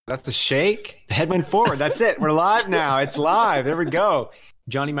That's a shake. The head went forward. That's it. We're live now. It's live. There we go.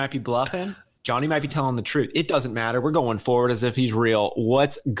 Johnny might be bluffing. Johnny might be telling the truth. It doesn't matter. We're going forward as if he's real.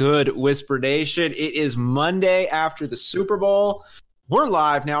 What's good, Whisper Nation? It is Monday after the Super Bowl. We're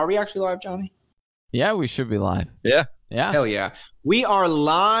live now. Are we actually live, Johnny? Yeah, we should be live. Yeah. Hell yeah. We are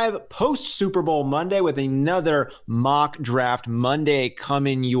live post-Super Bowl Monday with another mock draft Monday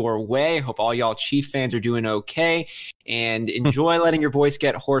coming your way. Hope all y'all Chief fans are doing okay and enjoy letting your voice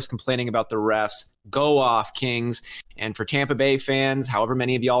get hoarse complaining about the refs. Go off, Kings. And for Tampa Bay fans, however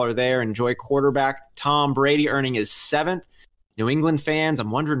many of y'all are there, enjoy quarterback Tom Brady earning his 7th. New England fans, I'm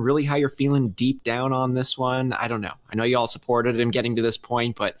wondering really how you're feeling deep down on this one. I don't know. I know you all supported him getting to this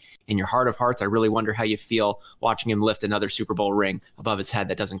point, but in your heart of hearts, I really wonder how you feel watching him lift another Super Bowl ring above his head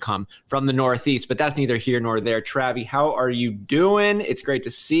that doesn't come from the Northeast. But that's neither here nor there. Travi, how are you doing? It's great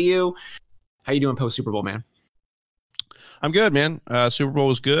to see you. How you doing post-Super Bowl, man? I'm good, man. Super Bowl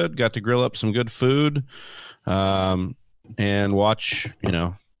was good. Got to grill up some good food and watch,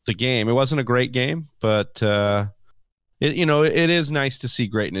 the game. It wasn't a great game, but it is nice to see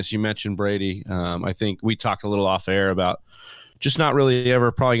greatness. You mentioned Brady. I think we talked a little off air about just not really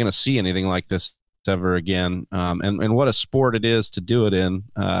ever probably going to see anything like this ever again. And what a sport it is to do it in.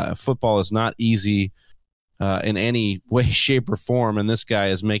 Football is not easy in any way, shape, or form. And this guy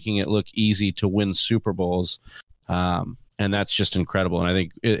is making it look easy to win Super Bowls. And that's just incredible. And I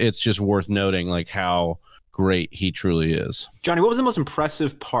think it's just worth noting like how great he truly is. Johnny, what was the most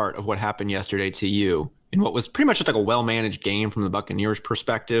impressive part of what happened yesterday to you in what was pretty much just like a well-managed game from the Buccaneers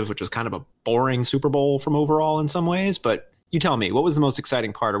perspective, which was kind of a boring Super Bowl from overall in some ways? But you tell me, what was the most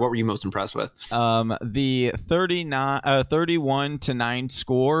exciting part, or what were you most impressed with? The 31-9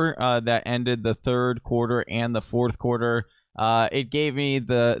 score that ended the third quarter and the fourth quarter. It gave me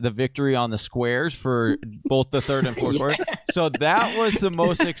the victory on the squares for both the third and fourth quarter. So that was the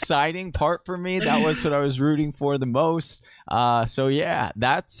most exciting part for me. That was what I was rooting for the most. So yeah,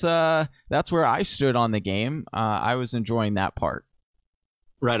 that's where I stood on the game. I was enjoying that part.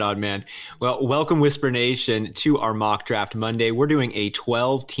 Right on, man. Well, welcome, Whisper Nation, to our Mock Draft Monday. We're doing a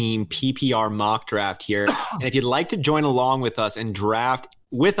 12-team PPR mock draft here. And if you'd like to join along with us and draft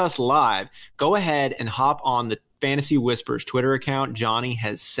with us live, go ahead and hop on the Fantasy Whispers Twitter account. Johnny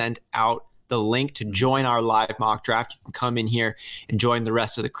has sent out the link to join our live mock draft. You can come in here and join the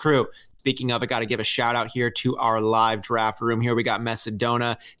rest of the crew. Speaking of, I got to give a shout out here to our live draft room here. We got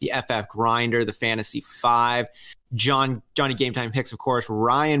Macedona, the FF Grinder, the Fantasy 5, Johnny Game Time Picks, of course,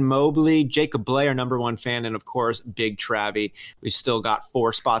 Ryan Mobley, Jacob Blay, our number one fan, and of course, Big Travi. We've still got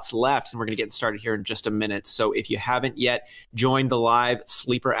 4 spots left, and we're going to get started here in just a minute. So if you haven't yet joined the live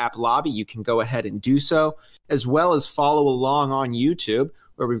Sleeper app lobby, you can go ahead and do so, as well as follow along on YouTube,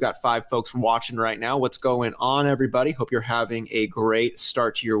 where we've got 5 folks watching right now. What's going on, everybody? Hope you're having a great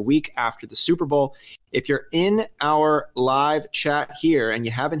start to your week after the Super Bowl. If you're in our live chat here and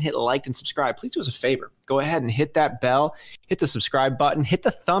you haven't hit like and subscribe, please do us a favor. Go ahead and hit that bell, hit the subscribe button, hit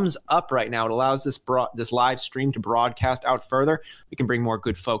the thumbs up right now. It allows this live stream to broadcast out further. We can bring more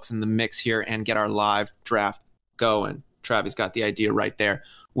good folks in the mix here and get our live draft going. Travis got the idea right there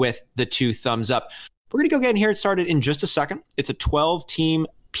with the 2 thumbs up. We're going to go get in here and started in just a second. It's a 12-team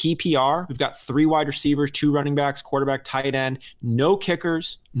PPR. We've got 3 wide receivers, 2 running backs, quarterback, tight end, no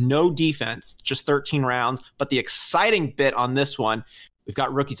kickers, no defense, just 13 rounds. But the exciting bit on this one, we've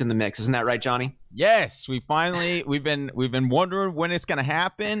got rookies in the mix. Isn't that right, Johnny? Yes, we've been wondering when it's going to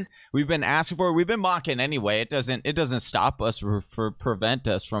happen. We've been asking for it. We've been mocking anyway. It doesn't stop us or prevent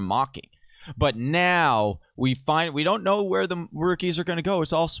us from mocking. But now we don't know where the rookies are going to go.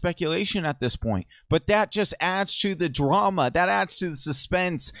 It's all speculation at this point. But that just adds to the drama. That adds to the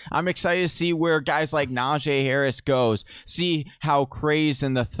suspense. I'm excited to see where guys like Najee Harris goes. See how craze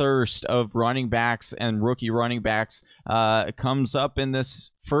and the thirst of running backs and rookie running backs comes up in this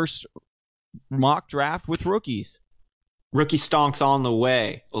first mock draft with rookies. Rookie stonks on the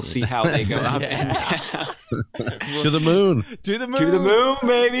way. We'll see how they go up and down. To the moon. To the moon,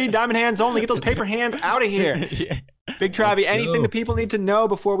 baby. Diamond hands only. Get those paper hands out of here. Yeah. Big Travi, anything that people need to know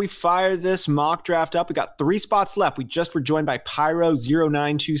before we fire this mock draft up? We got 3 spots left. We just were joined by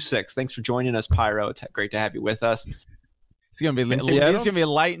Pyro0926. Thanks for joining us, Pyro. It's great to have you with us. He's gonna be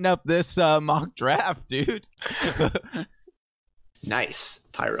lighting up this mock draft, dude. Nice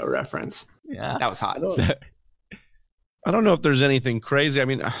Pyro reference. Yeah, that was hot. I don't know if there's anything crazy. I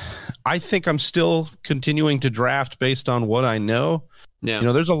mean, I think I'm still continuing to draft based on what I know. Yeah.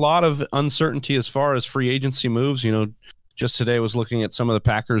 There's a lot of uncertainty as far as free agency moves. Just today I was looking at some of the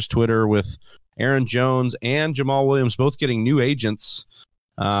Packers Twitter with Aaron Jones and Jamal Williams both getting new agents.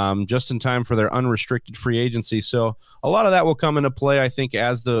 just in time for their unrestricted free agency. So a lot of that will come into play, I think,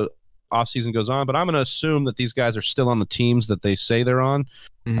 as the offseason goes on. But I'm going to assume that these guys are still on the teams that they say they're on,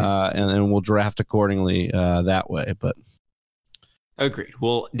 and then we'll draft accordingly that way. But agreed.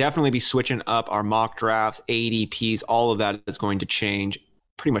 We'll definitely be switching up our mock drafts, ADPs. All of that is going to change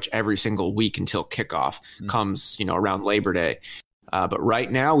pretty much every single week until kickoff comes, around Labor Day. But right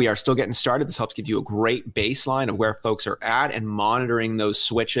now, we are still getting started. This helps give you a great baseline of where folks are at and monitoring those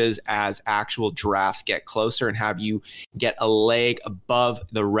switches as actual drafts get closer and have you get a leg above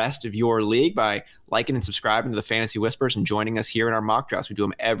the rest of your league by liking and subscribing to the Fantasy Whispers and joining us here in our mock drafts. We do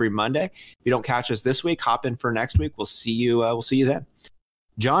them every Monday. If you don't catch us this week, hop in for next week. We'll see you. We'll see you then.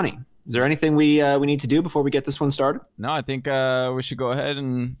 Johnny, is there anything we need to do before we get this one started? No, I think we should go ahead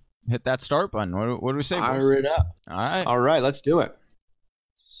and hit that start button. What do we say? Fire it up. All right, let's do it.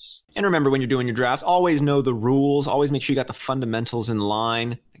 And remember, when you're doing your drafts, always know the rules. Always make sure you got the fundamentals in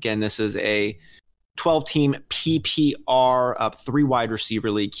line. Again, this is a 12-team PPR up 3 wide receiver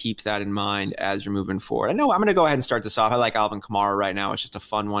league. Keep that in mind as you're moving forward. I know I'm going to go ahead and start this off. I like Alvin Kamara right now. It's just a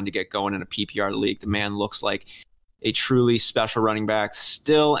fun one to get going in a PPR league. The man looks like a truly special running back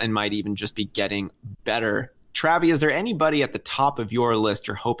still and might even just be getting better. Travi, is there anybody at the top of your list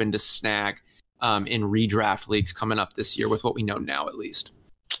you're hoping to snag in redraft leagues coming up this year with what we know now at least?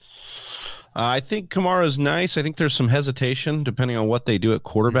 I think Kamara's nice. I think there's some hesitation depending on what they do at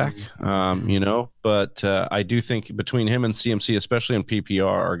quarterback, but I do think between him and CMC, especially in PPR,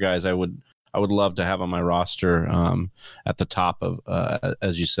 are guys I would love to have on my roster at the top of,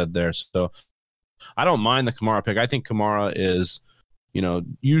 as you said there. So I don't mind the Kamara pick. I think Kamara is,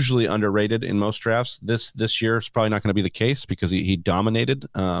 usually underrated in most drafts. This year is probably not going to be the case because he dominated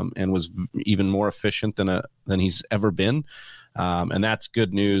and was even more efficient than he's ever been. And that's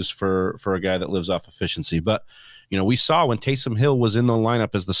good news for a guy that lives off efficiency. But, we saw when Taysom Hill was in the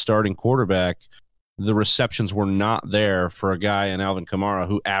lineup as the starting quarterback, the receptions were not there for a guy in Alvin Kamara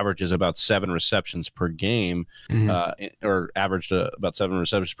who averages about 7 receptions per game, or averaged about 7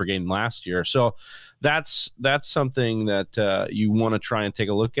 receptions per game last year. So that's something that you want to try and take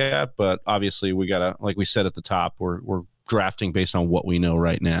a look at. But obviously we got to, like we said at the top, we're drafting based on what we know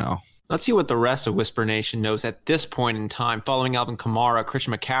right now. Let's see what the rest of Whisper Nation knows at this point in time. Following Alvin Kamara,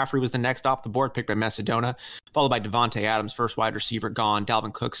 Christian McCaffrey was the next off the board, picked by Macedonia, followed by Devontae Adams, first wide receiver gone,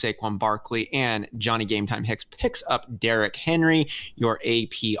 Dalvin Cook, Saquon Barkley, and Johnny Game Time Hicks picks up Derrick Henry, your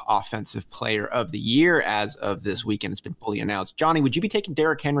AP Offensive Player of the Year as of this weekend. It's been fully announced. Johnny, would you be taking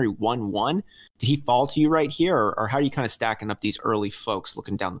Derrick Henry 1-1? Did he fall to you right here, or how are you kind of stacking up these early folks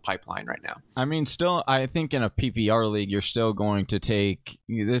looking down the pipeline right now? I mean, still, I think in a PPR league, you're still going to take –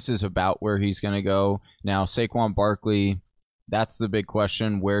 this is about where he's going to go. Now, Saquon Barkley, that's the big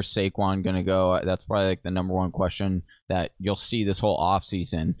question. Where's Saquon going to go? That's probably like the number one question that you'll see this whole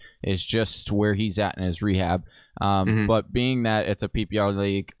offseason is just where he's at in his rehab. But being that it's a PPR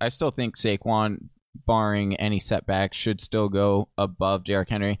league, I still think Saquon, barring any setbacks, should still go above Derrick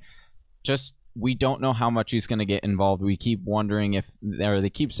Henry. Just – we don't know how much he's going to get involved. We keep wondering they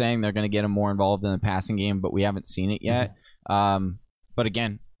keep saying they're going to get him more involved in the passing game, but we haven't seen it yet. But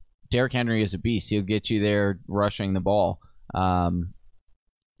again, Derrick Henry is a beast. He'll get you there rushing the ball.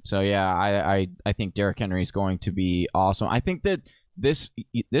 So yeah, I think Derrick Henry is going to be awesome. I think that this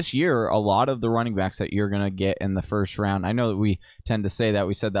year, a lot of the running backs that you're going to get in the first round, I know that we tend to say that.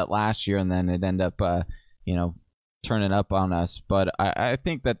 We said that last year, and then it ended up, turning up on us, but I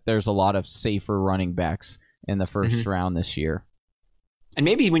think that there's a lot of safer running backs in the first round this year. And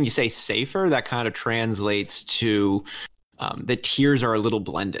maybe when you say safer, that kind of translates to the tiers are a little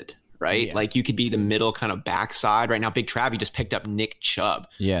blended, right? Yeah. Like you could be the middle kind of backside. Right now, Big Trav, you just picked up Nick Chubb,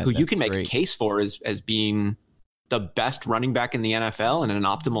 who you can make a case for as being the best running back in the NFL in an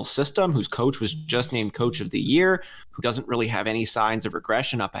optimal system, whose coach was just named Coach of the Year, who doesn't really have any signs of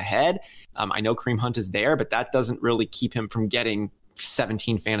regression up ahead. I know Kareem Hunt is there, but that doesn't really keep him from getting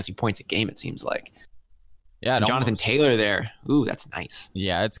 17 fantasy points a game, it seems like. Yeah, Jonathan Taylor there. Ooh, that's nice.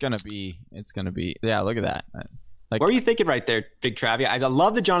 Yeah, it's gonna be. Yeah, look at that. What were you thinking right there, Big Travi? I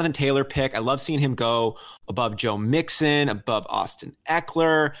love the Jonathan Taylor pick. I love seeing him go above Joe Mixon, above Austin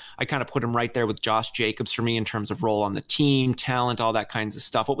Eckler. I kind of put him right there with Josh Jacobs for me in terms of role on the team, talent, all that kinds of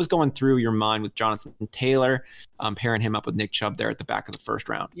stuff. What was going through your mind with Jonathan Taylor, pairing him up with Nick Chubb there at the back of the first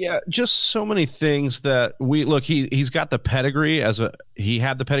round? Yeah, just so many things that he's got the pedigree he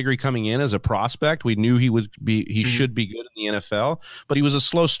had the pedigree coming in as a prospect. We knew he should be good in the NFL, but he was a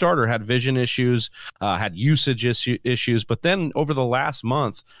slow starter, had vision issues, had usage issues. But then over the last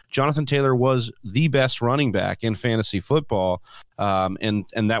month, Jonathan Taylor was the best running back in fantasy football. And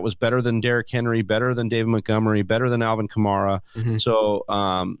that was better than Derrick Henry, better than David Montgomery, better than Alvin Kamara. Mm-hmm.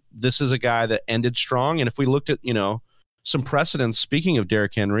 So this is a guy that ended strong. And if we looked at, some precedents, speaking of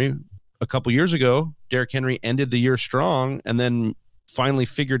Derrick Henry, a couple years ago, Derrick Henry ended the year strong and then finally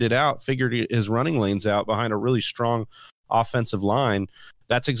figured his running lanes out behind a really strong offensive line.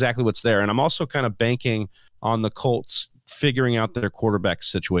 That's exactly what's there. And I'm also kind of banking on the Colts figuring out their quarterback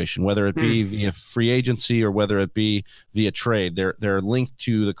situation, whether it be via free agency or whether it be via trade. They're linked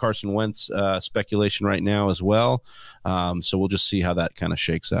to the Carson Wentz speculation right now as well. So we'll just see how that kind of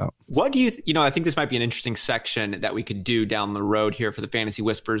shakes out. What do you, I think this might be an interesting section that we could do down the road here for the Fantasy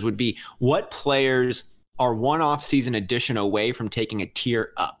Whispers would be what players are one off-season addition away from taking a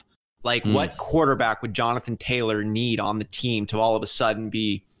tier up? Like what quarterback would Jonathan Taylor need on the team to all of a sudden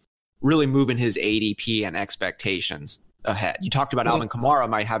be really moving his ADP and expectations ahead? You talked about Alvin Kamara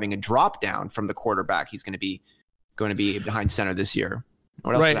might having a drop down from the quarterback he's going to be behind center this year.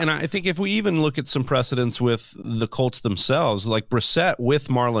 Right, and I think if we even look at some precedents with the Colts themselves, like Brissett with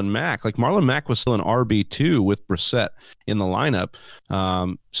Marlon Mack, like Marlon Mack was still an RB2 with Brissett in the lineup.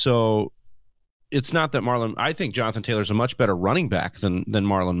 So it's not that I think Jonathan Taylor's a much better running back than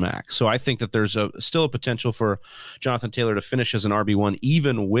Marlon Mack. So I think that there's still a potential for Jonathan Taylor to finish as an RB1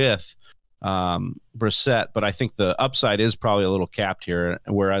 even with Brissett, but I think the upside is probably a little capped here.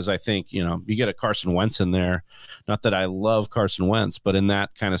 Whereas I think, you get a Carson Wentz in there. Not that I love Carson Wentz, but in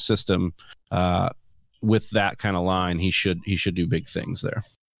that kind of system, with that kind of line, he should do big things there.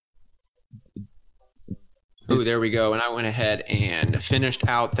 Oh, there we go. And I went ahead and finished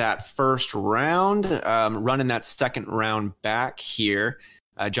out that first round, running that second round back here.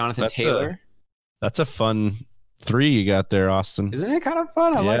 Jonathan Taylor. That's a fun 3 you got there, Austin. Isn't it kind of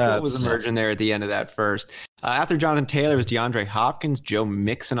fun? I like what was emerging there at the end of that first. After Jonathan Taylor was DeAndre Hopkins, Joe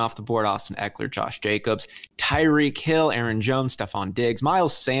Mixon off the board, Austin Eckler, Josh Jacobs, Tyreek Hill, Aaron Jones, Stephon Diggs,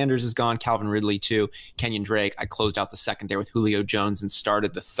 Miles Sanders is gone, Calvin Ridley too, Kenyon Drake. I closed out the second there with Julio Jones and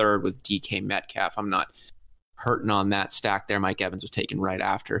started the third with DK Metcalf. I'm not hurting on that stack there. Mike Evans was taken right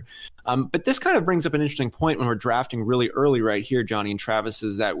after. But this kind of brings up an interesting point when we're drafting really early right here, Johnny and Travis,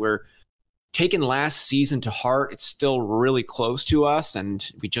 is that we're taking last season to heart. It's still really close to us, and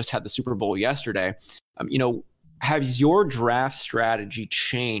we just had the Super Bowl yesterday. Has your draft strategy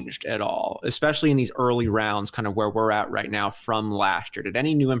changed at all, especially in these early rounds, kind of where we're at right now from last year? Did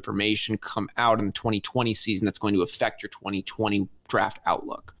any new information come out in the 2020 season that's going to affect your 2020 draft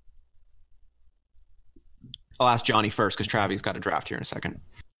outlook? I'll ask Johnny first because Travis got a draft here in a second.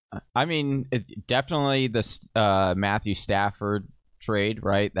 I mean, definitely the Matthew Stafford trade,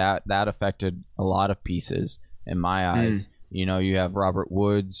 right? That affected a lot of pieces in my eyes. You have Robert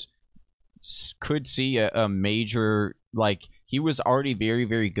Woods, could see a major, like, he was already very,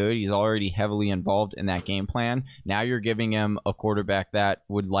 very good. He's already heavily involved in that game plan. Now you're giving him a quarterback that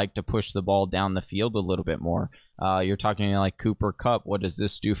would like to push the ball down the field a little bit more. You're talking like Cooper Kupp. What does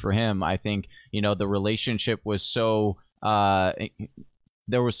this do for him? I think, the relationship was so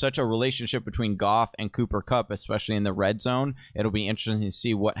there was such a relationship between Goff and Cooper Kupp, especially in the red zone. It'll be interesting to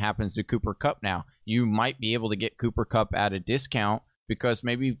see what happens to Cooper Kupp now. You might be able to get Cooper Kupp at a discount because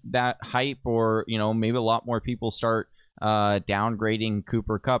maybe that hype or, maybe a lot more people start downgrading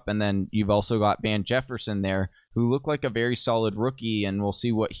Cooper Kupp. And then you've also got Van Jefferson there, who looked like a very solid rookie, and we'll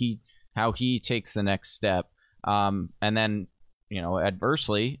see how he takes the next step. And then,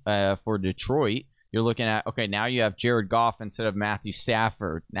 adversely for Detroit, you're looking at, okay, now you have Jared Goff instead of Matthew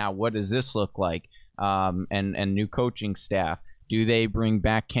Stafford. Now, what does this look like? And new coaching staff. Do they bring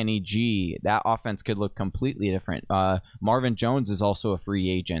back Kenny G? That offense could look completely different. Marvin Jones is also a free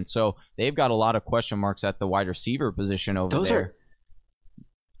agent. So they've got a lot of question marks at the wide receiver position over there.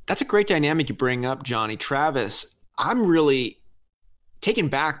 That's a great dynamic you bring up, Johnny. Travis, I'm really taken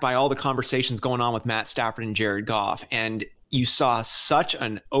back by all the conversations going on with Matt Stafford and Jared Goff. And you saw such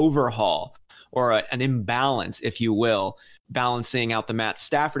an overhaul or an imbalance, if you will, balancing out the Matt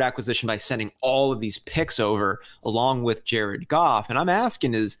Stafford acquisition by sending all of these picks over along with Jared Goff. And I'm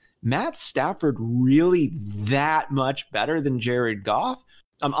asking, is Matt Stafford really that much better than Jared Goff?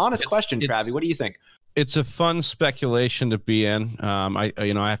 Honest question, Travis. What do you think? It's a fun speculation to be in. I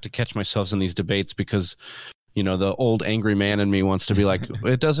have to catch myself in these debates because, the old angry man in me wants to be like,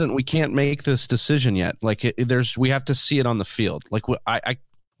 we can't make this decision yet. Like we have to see it on the field. Like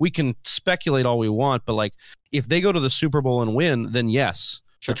we can speculate all we want, but like if they go to the Super Bowl and win, then yes,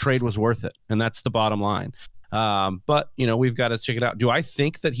 the trade was worth it. And that's the bottom line. But we've got to check it out. Do I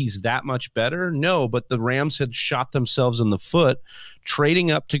think that he's that much better? No, but the Rams had shot themselves in the foot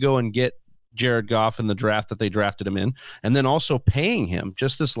trading up to go and get Jared Goff in the draft that they drafted him in, and then also paying him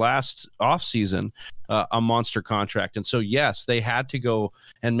just this last offseason a monster contract. And so, yes, they had to go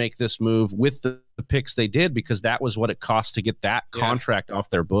and make this move with the picks they did, because that was what it cost to get that contract off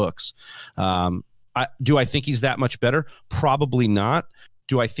their books. Do I think he's that much better? Probably not.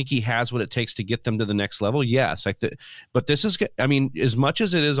 Do I think he has what it takes to get them to the next level? Yes. But this is, I mean, as much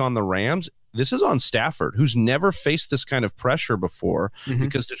as it is on the Rams, this is on Stafford, who's never faced this kind of pressure before,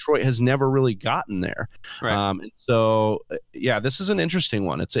 because Detroit has never really gotten there. Right. So, yeah, this is an interesting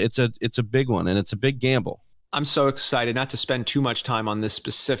one. It's a big one, and it's a big gamble. I'm so excited, not to spend too much time on this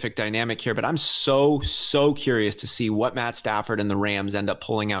specific dynamic here, but I'm so curious to see what Matt Stafford and the Rams end up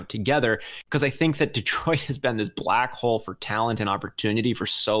pulling out together, because I think that Detroit has been this black hole for talent and opportunity for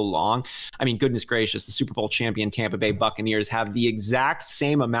so long. I mean, goodness gracious, the Super Bowl champion Tampa Bay Buccaneers have the exact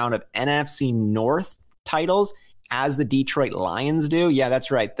same amount of NFC North titles as the Detroit Lions do. Yeah,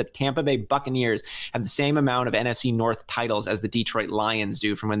 that's right. The Tampa Bay Buccaneers have the same amount of NFC North titles as the Detroit Lions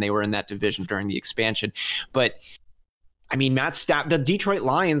do from when they were in that division during the expansion. But I mean, the Detroit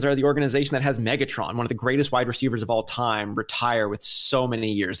Lions are the organization that has Megatron, one of the greatest wide receivers of all time, retire with so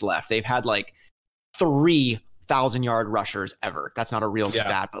many years left. They've had like 3,000-yard rushers ever. That's not a real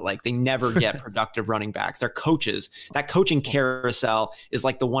stat, but like they never get productive running backs. Their coaches, that coaching carousel is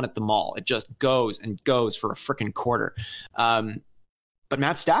like the one at the mall. It just goes and goes for a freaking quarter. But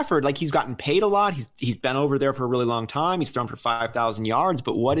Matt Stafford, like, he's gotten paid a lot. He's been over there for a really long time. He's thrown for 5,000 yards.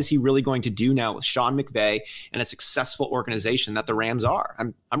 But what is he really going to do now with Sean McVay and a successful organization that the Rams are?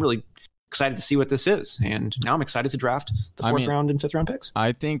 I'm really excited to see what this is, and now I'm excited to draft the fourth round and fifth round picks.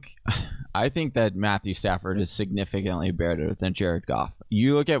 I think that Matthew Stafford is significantly better than Jared Goff.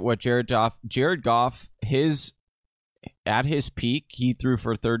 You look at what Jared Goff, at his peak, he threw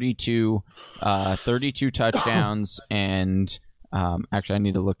for 32 touchdowns and actually I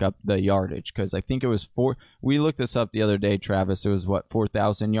need to look up the yardage, because I think it was we looked this up the other day, Travis. It was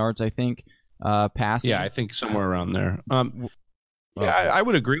 4,000 yards, I think, passing. Yeah, I think somewhere around there. Yeah, I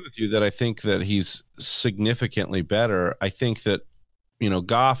would agree with you that I think that he's significantly better. I think that,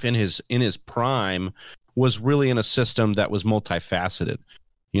 Goff in his prime was really in a system that was multifaceted.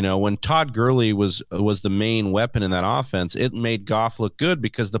 When Todd Gurley was the main weapon in that offense, it made Goff look good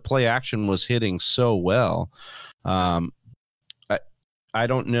because the play action was hitting so well. I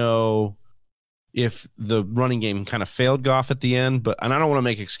don't know if the running game kind of failed Goff at the end, and I don't want to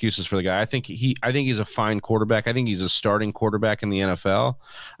make excuses for the guy. I think he's a fine quarterback. I think he's a starting quarterback in the NFL.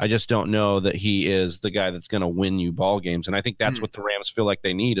 I just don't know that he is the guy that's going to win you ball games. And I think that's what the Rams feel like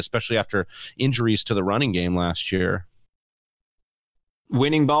they need, especially after injuries to the running game last year.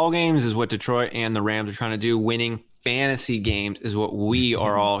 Winning ball games is what Detroit and the Rams are trying to do. Winning fantasy games is what we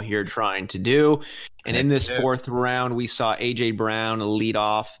are all here trying to do. And in this fourth round, we saw A.J. Brown lead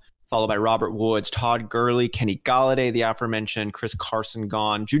off, followed by Robert Woods, Todd Gurley, Kenny Golladay, the aforementioned, Chris Carson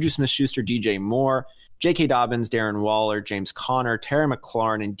gone, Juju Smith-Schuster, DJ Moore, J.K. Dobbins, Darren Waller, James Conner, Terry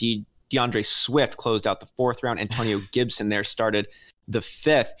McLaurin, and DeAndre Swift closed out the fourth round. Antonio Gibson there started the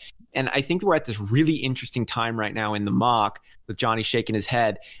fifth. And I think we're at this really interesting time right now in the mock, with Johnny shaking his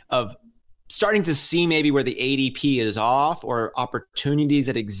head, of starting to see maybe where the ADP is off, or opportunities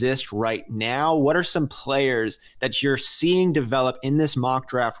that exist right now. What are some players that you're seeing develop in this mock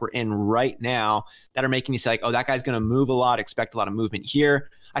draft we're in right now that are making you say, like, oh, that guy's going to move a lot, expect a lot of movement here?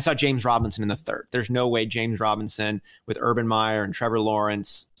 I saw James Robinson in the third. There's no way James Robinson with Urban Meyer and Trevor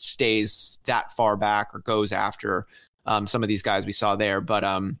Lawrence stays that far back or goes after some of these guys we saw there. But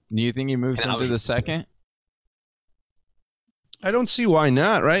do you think he moves into the second? I don't see why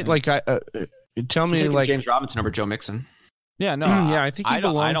not, right? Like, tell me, like, James Robinson over Joe Mixon. Yeah, no, yeah, I think he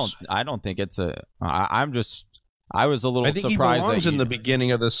belongs. I don't think it's a. I was a little surprised. I think he belongs in the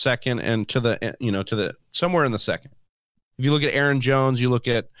beginning of the second and to the somewhere in the second. If you look at Aaron Jones, you look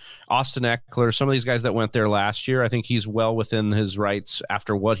at Austin Eckler, some of these guys that went there last year, I think he's well within his rights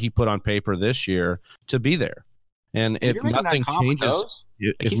after what he put on paper this year to be there. And if nothing changes,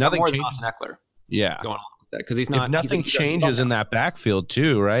 if nothing changes, Austin Eckler, going on. Because he's not. If nothing changes in that backfield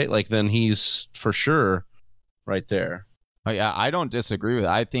too, right? Like, then he's for sure right there. Oh, yeah, I don't disagree with it.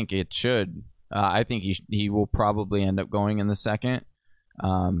 I think it should. I think he will probably end up going in the second.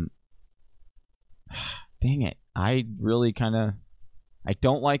 Dang it! I really I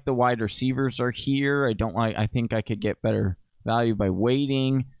don't like the wide receivers are here. I think I could get better value by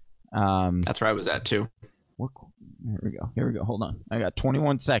waiting. That's where I was at too. Here we go. Hold on. I got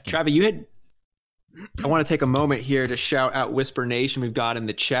 21 seconds. Travis, I want to take a moment here to shout out Whisper Nation. We've got in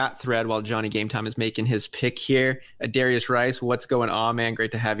the chat thread while Johnny Game Time is making his pick here. Darius Rice, what's going on, man?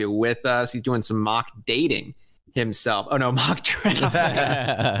 Great to have you with us. He's doing some mock dating himself. Oh, no, mock draft.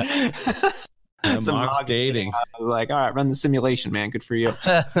 Some mock dating. I was like, all right, run the simulation, man. Good for you.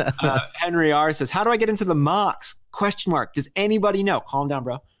 Henry R says, how do I get into the mocks? Question mark. Does anybody know? Calm down,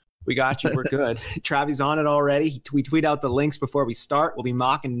 bro. We got you. We're good. Travis on it already. We tweet out the links before we start. We'll be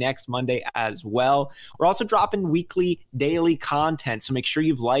mocking next Monday as well. We're also dropping weekly, daily content. So make sure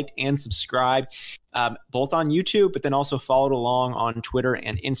you've liked and subscribed, both on YouTube, but then also followed along on Twitter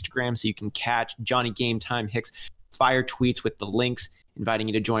and Instagram so you can catch Johnny Game Time Hicks fire tweets with the links, inviting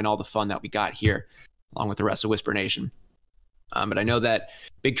you to join all the fun that we got here, along with the rest of Whisper Nation. But I know that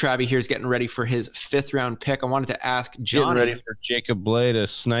Big Travie here is getting ready for his 5th round pick. I wanted to ask Johnny. Getting ready for Jacob Blay to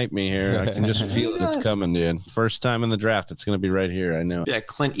snipe me here. I can just feel it. It's coming, dude. First time in the draft. It's going to be right here. I know. Yeah,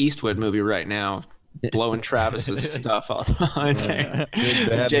 Clint Eastwood movie right now, blowing Travis's stuff up.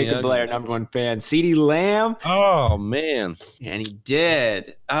 Jacob Blay, our number 1 fan. CeeDee Lamb. Oh, man. And he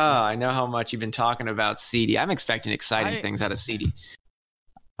did. Oh, I know how much you've been talking about CeeDee. I'm expecting exciting things out of CeeDee.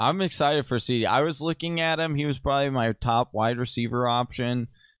 I'm excited for CeeDee. I was looking at him. He was probably my top wide receiver option.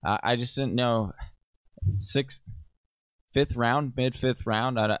 I just didn't know. 5th round, mid-5th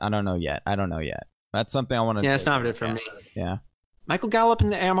round. I don't know yet. That's something I want to. Yeah, it's not it for me. Yeah. Michael Gallup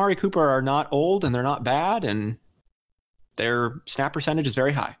and Amari Cooper are not old, and they're not bad, and their snap percentage is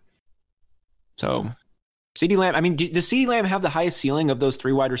very high. So, CeeDee Lamb. I mean, does CeeDee Lamb have the highest ceiling of those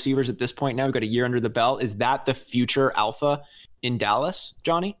 3 wide receivers at this point? Now we've got a year under the belt. Is that the future alpha in Dallas,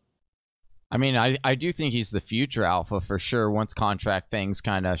 Johnny? I mean, I do think he's the future alpha for sure. Once contract things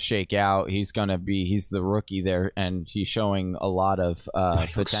kind of shake out, he's the rookie there, and he's showing a lot of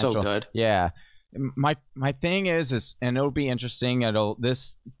potential. So good. Yeah. My thing is, and it'll be interesting.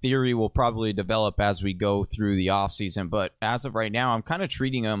 This theory will probably develop as we go through the offseason, but as of right now, I'm kind of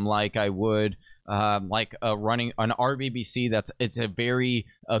treating him like I would like running an RBBC. It's a very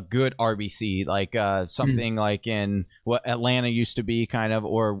good RBC, like something like in what Atlanta used to be, kind of,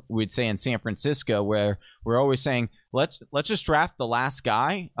 or we'd say in San Francisco, where we're always saying let's just draft the last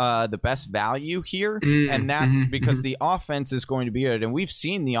guy, the best value here, and that's because the offense is going to be good. And we've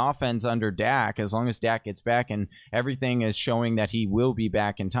seen the offense under Dak, as long as Dak gets back, and everything is showing that he will be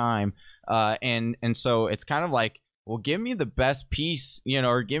back in time. And so it's kind of like, well, give me the best piece,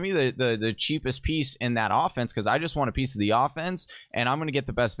 or give me the cheapest piece in that offense, because I just want a piece of the offense, and I'm going to get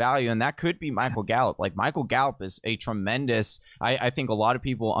the best value, and that could be Michael Gallup. Like, Michael Gallup is a tremendous. I think a lot of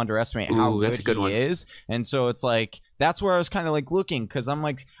people underestimate how good he is, and so it's like that's where I was kind of like looking, because I'm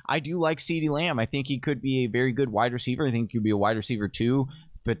like, I do like CeeDee Lamb. I think he could be a very good wide receiver. I think he could be a wide receiver 2,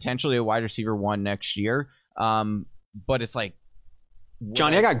 potentially a wide receiver 1 next year. But it's like,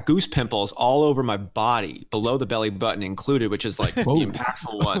 Johnny, I got goose pimples all over my body, below the belly button included, which is like the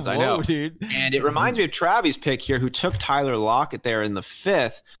impactful ones. I know. Dude. And it reminds me of Travis' pick here, who took Tyler Lockett there in the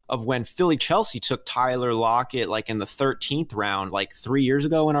 5th, of when Philly Chelsea took Tyler Lockett like in the 13th round, like 3 years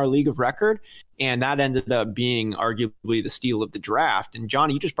ago in our league of record. And that ended up being arguably the steal of the draft. And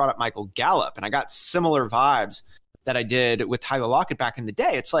Johnny, you just brought up Michael Gallup, and I got similar vibes that I did with Tyler Lockett back in the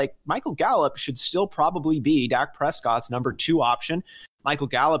day. It's like Michael Gallup should still probably be Dak Prescott's number 2 option. Michael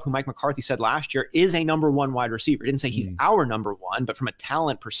Gallup, who Mike McCarthy said last year, is a number 1 wide receiver. He didn't say he's our number 1, but from a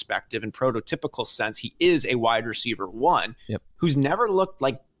talent perspective and prototypical sense, he is a wide receiver 1 who's never looked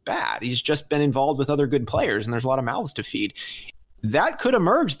like bad. He's just been involved with other good players, and there's a lot of mouths to feed. That could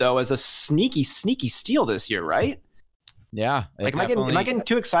emerge, though, as a sneaky steal this year, right? Yeah. Like, am I getting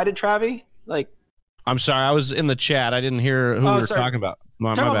too excited, Travi? Like, I'm sorry, I was in the chat. I didn't hear who we were talking about.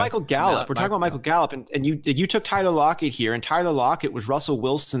 We're talking about Michael Gallup. We're talking about Michael Gallup, and you took Tyler Lockett here, and Tyler Lockett was Russell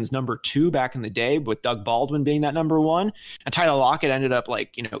Wilson's number 2 back in the day, with Doug Baldwin being that number 1. And Tyler Lockett ended up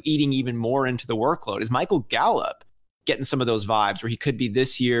eating even more into the workload. Is Michael Gallup getting some of those vibes where he could be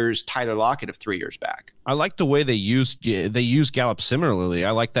this year's Tyler Lockett of 3 years back? I like the way they use Gallup similarly.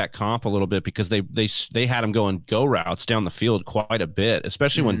 I like that comp a little bit, because they had him going go routes down the field quite a bit,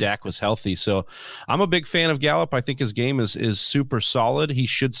 especially when Dak was healthy. So I'm a big fan of Gallup. I think his game is super solid. He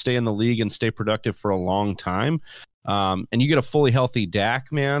should stay in the league and stay productive for a long time. And you get a fully healthy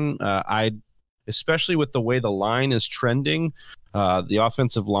Dak, man. Especially with the way the line is trending, the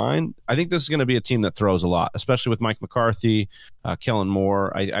offensive line, I think this is going to be a team that throws a lot, especially with Mike McCarthy, Kellen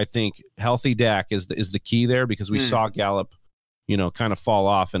Moore. I think healthy Dak is the key there, because we saw Gallup, kind of fall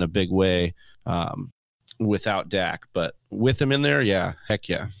off in a big way without Dak. But with him in there, yeah, heck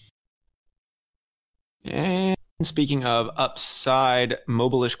yeah. And speaking of upside,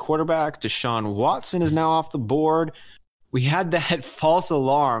 mobile-ish quarterback, Deshaun Watson is now off the board. We had that false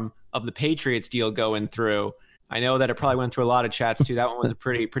alarm of the Patriots deal going through. I know that it probably went through a lot of chats too. That one was a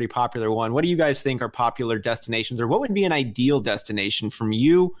pretty popular one. What do you guys think are popular destinations, or what would be an ideal destination from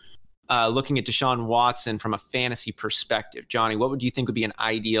you, looking at Deshaun Watson from a fantasy perspective? Johnny, what would you think would be an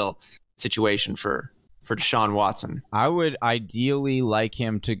ideal situation for Deshaun Watson. I would ideally like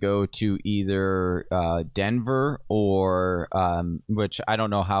him to go to either Denver or which I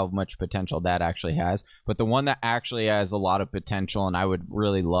don't know how much potential that actually has, but the one that actually has a lot of potential and I would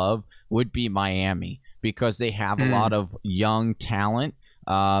really love would be Miami, because they have a lot of young talent.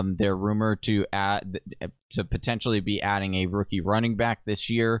 They're rumored to potentially be adding a rookie running back this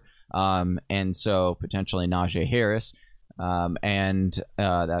year, and so potentially Najee Harris.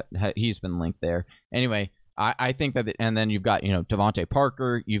 That he's been linked there. Anyway, I think that, and then you've got, Devontae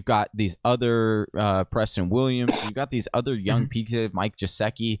Parker, you've got these other Preston Williams, you've got these other young pieces, Mike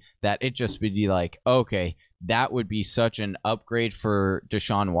Gesicki, that it just would be like, okay, that would be such an upgrade for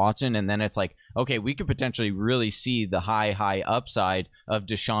Deshaun Watson. And then it's like, okay, we could potentially really see the high upside of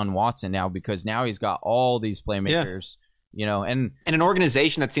Deshaun Watson now, because now he's got all these playmakers. And an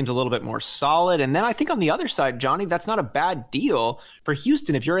organization that seems a little bit more solid. And then I think on the other side, Johnny, that's not a bad deal for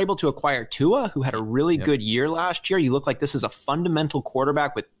Houston. If you're able to acquire Tua, who had a really good year last year, you look like this is a fundamental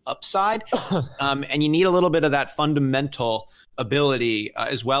quarterback with upside. And you need a little bit of that fundamental ability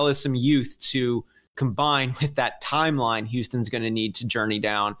as well as some youth to combine with that timeline Houston's going to need to journey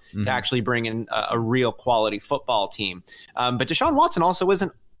down to actually bring in a real quality football team. But Deshaun Watson also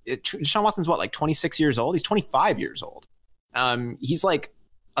isn't. Deshaun Watson's what, like 26 years old? He's 25 years old. He's like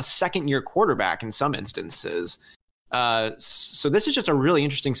a second-year quarterback in some instances. So this is just a really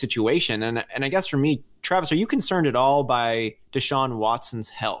interesting situation. And I guess for me, Travis, are you concerned at all by Deshaun Watson's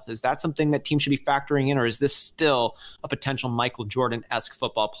health? Is that something that teams should be factoring in, or is this still a potential Michael Jordan-esque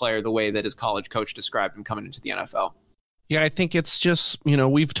football player the way that his college coach described him coming into the NFL? Yeah, I think it's just,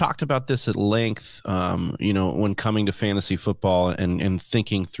 we've talked about this at length, when coming to fantasy football and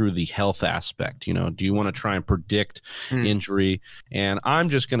thinking through the health aspect. Do you want to try and predict injury? And I'm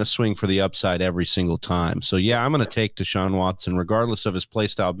just going to swing for the upside every single time. So, yeah, I'm going to take Deshaun Watson, regardless of his play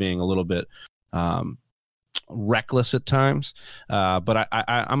style being a little bit reckless at times. But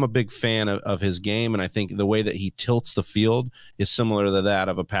I'm a big fan of his game, and I think the way that he tilts the field is similar to that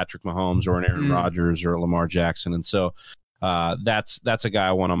of a Patrick Mahomes or an Aaron Rodgers or a Lamar Jackson. And so, that's a guy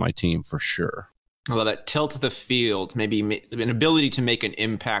I want on my team for sure. Well, that tilt of the field, maybe an ability to make an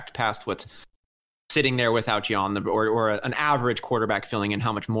impact past what's sitting there without you on or an average quarterback filling in,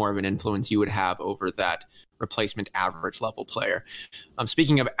 how much more of an influence you would have over that replacement average level player.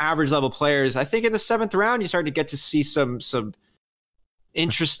 Speaking of average level players, I think in the 7th round you start to get to see some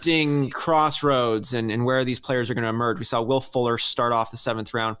interesting crossroads and where these players are going to emerge. We saw Will Fuller start off the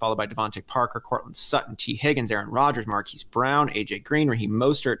 7th round, followed by Devontae Parker, Cortland Sutton, T. Higgins, Aaron Rodgers, Marquise Brown, A.J. Green, Raheem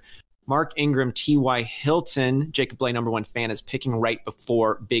Mostert, Mark Ingram, T.Y. Hilton. Jacob Blay, #1 fan, is picking right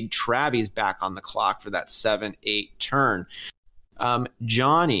before Big Travie's back on the clock for that 7-8 turn.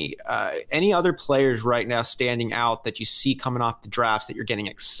 Johnny, any other players right now standing out that you see coming off the drafts that you're getting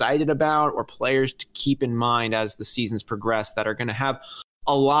excited about, or players to keep in mind as the seasons progress that are going to have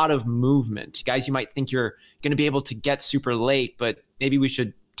a lot of movement? Guys you might think you're going to be able to get super late, but maybe we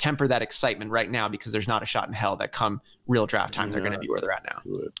should temper that excitement right now because there's not a shot in hell that come real draft time they're going to be where they're at now.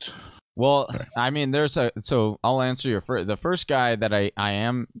 Well, I mean, so I'll answer the first guy that I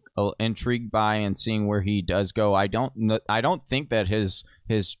am intrigued by and seeing where he does go. I don't think that his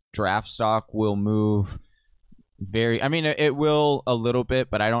draft stock will move it will a little bit,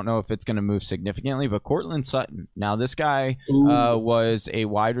 but I don't know if it's going to move significantly. But Cortland Sutton, now this guy was a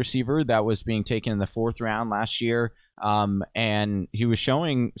wide receiver that was being taken in the 4th round last year. And he was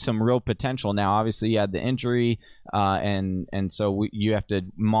showing some real potential. Now, obviously, he had the injury, and so you have to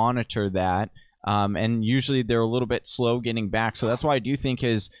monitor that. And usually they're a little bit slow getting back. So that's why I do think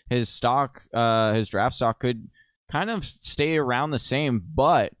his stock, his draft stock, could kind of stay around the same.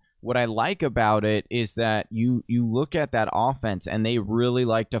 But what I like about it is that you look at that offense, and they really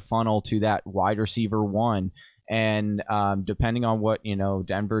like to funnel to that wide receiver 1. And depending on what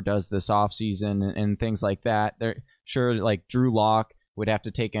Denver does this offseason and things like that, they're sure like Drew Lock would have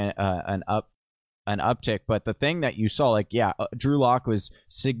to take an uptick. But the thing that you saw, Drew Lock was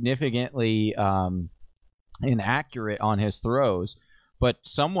significantly inaccurate on his throws, but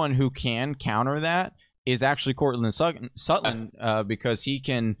someone who can counter that is actually Cortland Sutton, because he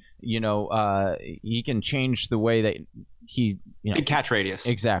can change the way that he big catch radius.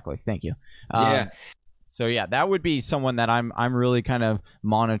 Exactly. Thank you. Yeah. So yeah, that would be someone that I'm really kind of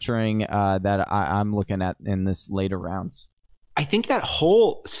monitoring, that I'm looking at in this later rounds. I think that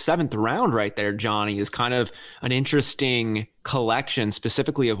whole 7th round right there, Johnny, is kind of an interesting collection,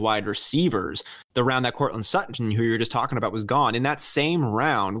 specifically of wide receivers. The round that Cortland Sutton, who you were just talking about, was gone. In that same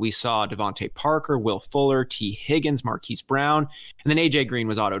round, we saw Devontae Parker, Will Fuller, T. Higgins, Marquise Brown, and then A.J. Green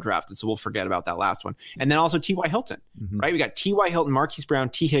was auto-drafted, so we'll forget about that last one. And then also T.Y. Hilton, right? We got T.Y. Hilton, Marquise Brown,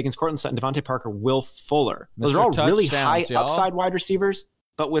 T. Higgins, Cortland Sutton, Devontae Parker, Will Fuller. Those are all really high upside wide receivers,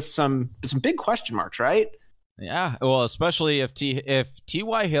 but with some big question marks, right? Yeah, well, especially if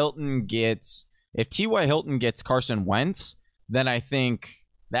T.Y. Hilton gets Carson Wentz, then I think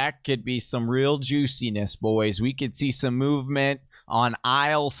that could be some real juiciness, boys. We could see some movement on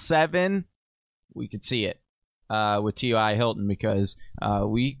aisle 7. We could see it with T.Y. Hilton because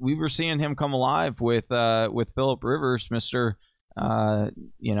we were seeing him come alive with Phillip Rivers, Mr.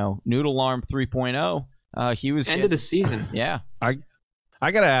 Noodle Arm 3.0. He was end of the season. Yeah. I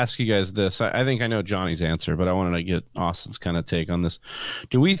got to ask you guys this. I think I know Johnny's answer, but I wanted to get Austin's kind of take on this.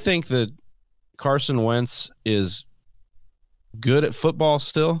 Do we think that Carson Wentz is good at football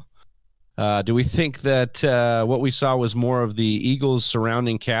still? Do we think that what we saw was more of the Eagles'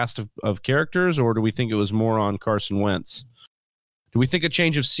 surrounding cast of characters, or do we think it was more on Carson Wentz? Do we think a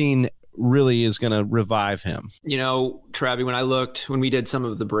change of scene really is going to revive him? You know, Travi, when we did some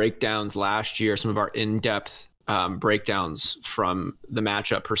of the breakdowns last year, some of our in-depth breakdowns from the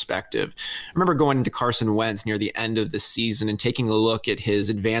matchup perspective. I remember going into Carson Wentz near the end of the season and taking a look at his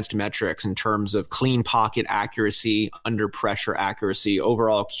advanced metrics in terms of clean pocket accuracy, under pressure accuracy,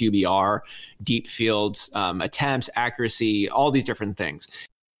 overall QBR, deep field attempts, accuracy, all these different things.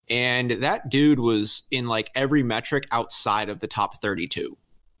 And that dude was in like every metric outside of the top 32.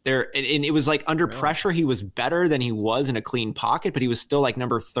 And it was like under pressure, he was better than he was in a clean pocket, but he was still like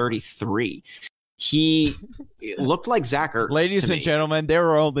number 33. He looked like Zach Ertz. Ladies and gentlemen, there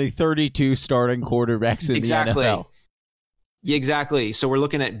are only 32 starting quarterbacks in the NFL. Yeah, exactly. So we're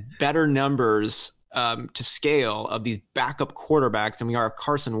looking at better numbers to scale of these backup quarterbacks than we are of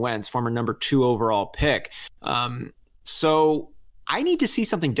Carson Wentz, former number 2 overall pick. So I need to see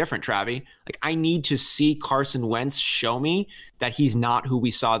something different, Travi. Like, I need to see Carson Wentz show me that he's not who we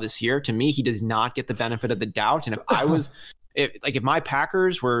saw this year. To me, he does not get the benefit of the doubt. And if I was, if my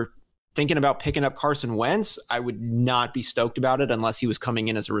Packers were thinking about picking up Carson Wentz, I would not be stoked about it unless he was coming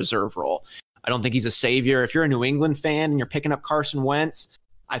in as a reserve role. I don't think he's a savior. If you're a New England fan and you're picking up Carson Wentz,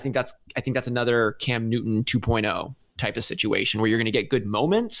 I think that's another Cam Newton 2.0 type of situation where you're going to get good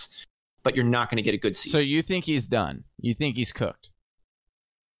moments, but you're not going to get a good season. So you think he's done? You think he's cooked?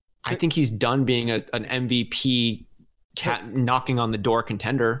 I think he's done being an MVP knocking on the door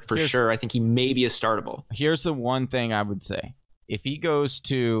contender for sure. I think he may be a startable. Here's the one thing I would say. If he goes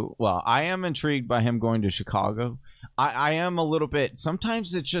to, well, I am intrigued by him going to Chicago. I am a little bit.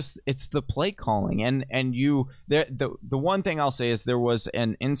 Sometimes it's the play calling, and the one thing I'll say is there was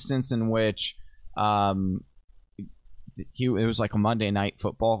an instance in which it was like a Monday Night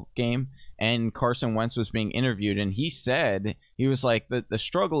Football game, and Carson Wentz was being interviewed, and he said he was like the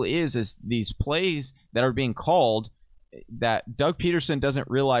struggle is these plays that are being called, that Doug Peterson doesn't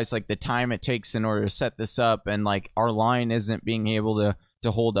realize like the time it takes in order to set this up, and like our line isn't being able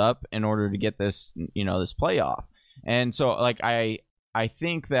to hold up in order to get this, this playoff. And so like I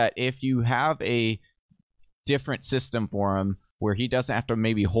think that if you have a different system for him where he doesn't have to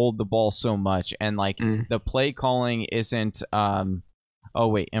maybe hold the ball so much, and like the play calling isn't I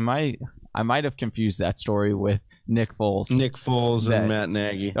might have confused that story with Nick Foles. And Matt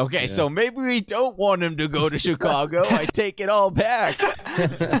Nagy. Okay, so maybe we don't want him to go to Chicago. I take it all back.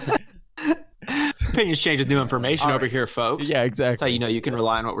 Opinions change with new information over here, folks. Yeah, exactly. That's how you know you can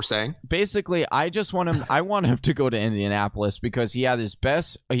rely on what we're saying. Basically, I want him to go to Indianapolis because he had his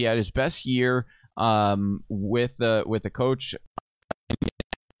best year with the coach,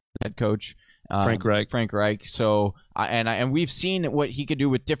 head coach. Frank Reich. So, and we've seen what he could do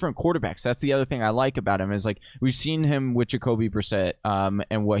with different quarterbacks. That's the other thing I like about him is like we've seen him with Jacoby Brissett,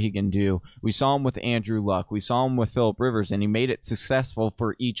 and what he can do. We saw him with Andrew Luck. We saw him with Phillip Rivers, and he made it successful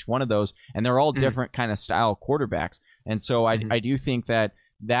for each one of those. And they're all different kind of style quarterbacks. And so I do think that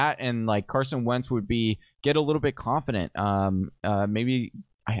and like Carson Wentz would get a little bit confident. Maybe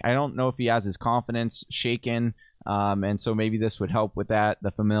I don't know if he has his confidence shaken. And so maybe this would help with that. The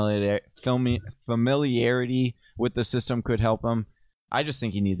familiarity with the system could help him. I just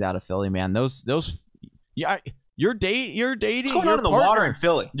think he needs out of Philly, man. You're dating. What's going on in the water in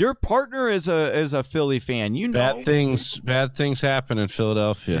Philly? Your partner is a Philly fan. Bad things happen in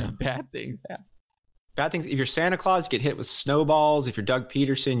Philadelphia. Bad things happen. Bad things. If you're Santa Claus, you get hit with snowballs. If you're Doug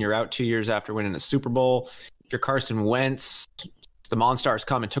Peterson, you're out 2 years after winning a Super Bowl. If you're Carson Wentz, The Monstars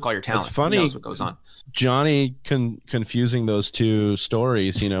come and took all your talent. It's funny. Who knows what goes on? Johnny confusing those two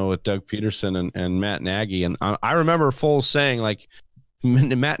stories, with Doug Peterson and Matt Nagy. And I remember Foles saying, like,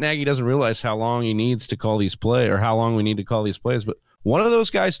 Matt Nagy doesn't realize how long he needs to call these plays, or how long we need to call these plays. But one of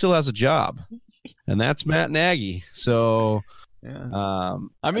those guys still has a job, and that's Matt Nagy. So, Yeah.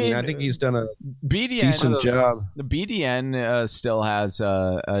 I mean, I think he's done a BDN, decent job. The BDN still has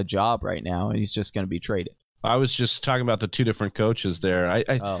a job right now, and he's just going to be traded. I was just talking about the two different coaches there.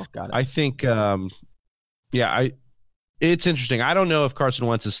 Got it. I think, it's interesting. I don't know if Carson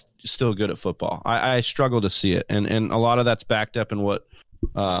Wentz is still good at football. I struggle to see it, and a lot of that's backed up in what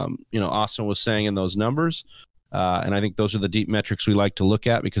Austin was saying in those numbers. And I think those are the deep metrics we like to look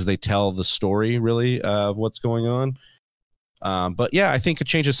at because they tell the story really of what's going on. But yeah, I think a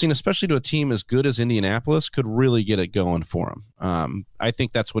change of scene, especially to a team as good as Indianapolis, could really get it going for him. I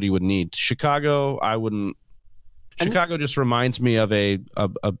think that's what he would need. Chicago, I wouldn't. Chicago just reminds me of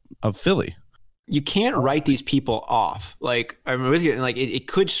Philly. You can't write these people off. Like, I'm with you. Like, it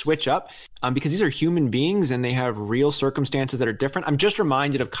could switch up because these are human beings and they have real circumstances that are different. I'm just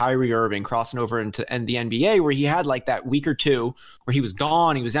reminded of Kyrie Irving crossing over into the NBA, where he had like that week or two where he was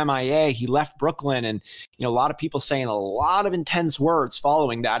gone. He was MIA. He left Brooklyn, and a lot of people saying a lot of intense words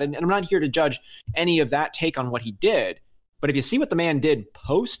following that. And I'm not here to judge any of that take on what he did. But if you see what the man did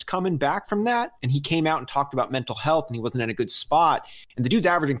post coming back from that, and he came out and talked about mental health and he wasn't in a good spot, and the dude's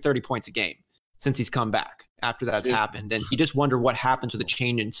averaging 30 points a game since he's come back after that's happened. And you just wonder what happens with a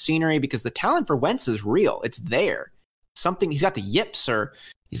change in scenery, because the talent for Wentz is real. It's there. He's got the yips, or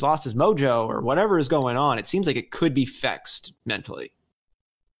he's lost his mojo, or whatever is going on. It seems like it could be fixed mentally.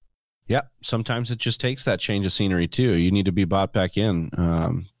 Yeah, sometimes it just takes that change of scenery too. You need to be bought back in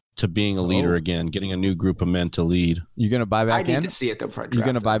to being a leader again, getting a new group of men to lead. You going to buy back in? I need to see it though before I draft. You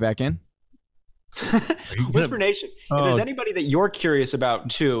going to buy back in? Whisper Nation, if there's anybody that you're curious about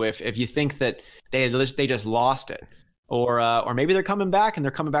too, if you think that they just lost it, or maybe they're coming back and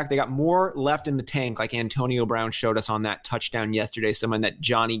they got more left in the tank, like Antonio Brown showed us on that touchdown yesterday, someone that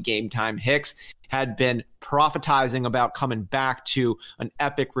Johnny Game Time Hicks had been prophetizing about coming back to an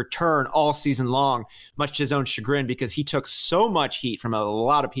epic return all season long, much to his own chagrin, because he took so much heat from a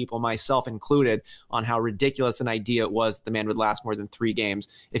lot of people, myself included, on how ridiculous an idea it was the man would last more than 3 games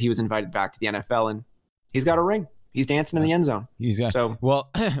if he was invited back to the NFL. And he's got a ring. He's dancing in the end zone. Well,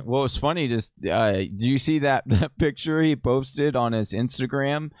 what was funny, just do you see that picture he posted on his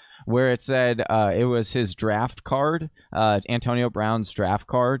Instagram where it said it was his draft card, Antonio Brown's draft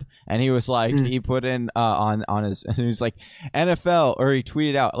card, and he was like, he put in on his, and he was like, NFL, or he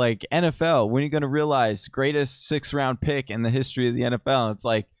tweeted out like, NFL, when are you going to realize greatest 6th round pick in the history of the NFL? And it's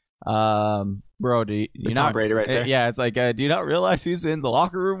like, bro, do you Tom Brady right there? Yeah, it's like, do you not realize who's in the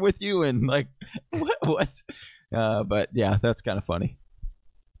locker room with you? And like, what? But yeah, that's kind of funny.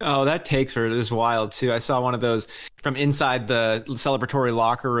 Oh, that takes her is wild too. I saw one of those from inside the celebratory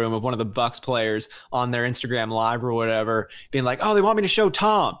locker room of one of the Bucks players on their Instagram live or whatever, being like, "Oh, they want me to show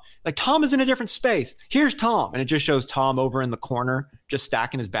Tom. Like, Tom is in a different space. Here's Tom," and it just shows Tom over in the corner, just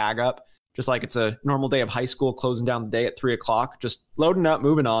stacking his bag up, just like it's a normal day of high school, closing down the day at 3:00, just loading up,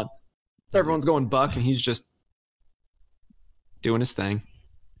 moving on. Everyone's going Buck, and he's just doing his thing.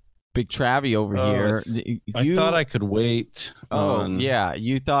 Big Travie over here. I thought I could wait.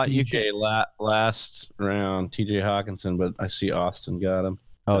 You thought TJ you could last round, TJ Hawkinson, but I see Austin got him.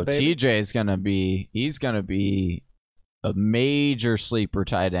 Oh, TJ is gonna be a major sleeper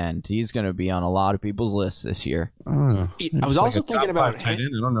tight end. He's gonna be on a lot of people's lists this year. I was also thinking about tight end.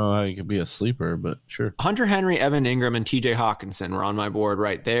 I don't know how he could be a sleeper, but sure. Hunter Henry, Evan Ingram, and TJ Hawkinson were on my board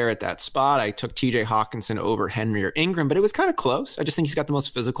right there at that spot. I took TJ Hawkinson over Henry or Ingram, but it was kind of close. I just think he's got the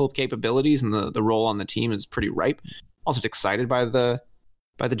most physical capabilities, and the role on the team is pretty ripe. Also just excited by the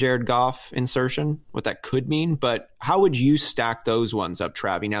Jared Goff insertion, what that could mean. But how would you stack those ones up,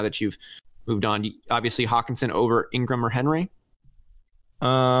 Travie, now that you've moved on? Obviously Hawkinson over Ingram or Henry?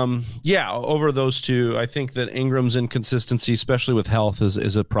 Yeah, over those two. I think that Ingram's inconsistency, especially with health,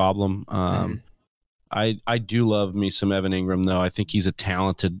 is a problem. I do love me some Evan Ingram, though. I think he's a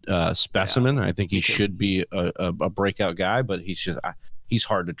talented specimen. I think he should be a breakout guy, but he's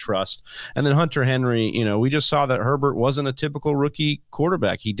hard to trust. And then Hunter Henry, we just saw that Herbert wasn't a typical rookie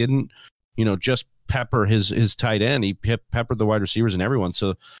quarterback. He didn't, just pepper his tight end. He peppered the wide receivers and everyone.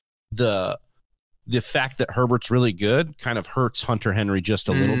 So the fact that Herbert's really good kind of hurts Hunter Henry just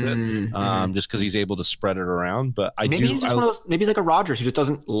a little bit, just because he's able to spread it around. But maybe he's like a Rodgers who just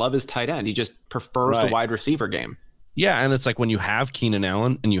doesn't love his tight end. He just prefers the wide receiver game. Yeah, and it's like when you have Keenan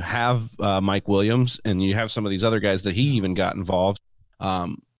Allen and you have Mike Williams and you have some of these other guys that he even got involved.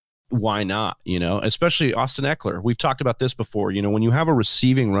 why not? Especially Austin Eckler. We've talked about this before. When you have a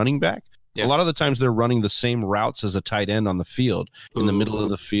receiving running back, a lot of the times they're running the same routes as a tight end on the field, in the middle of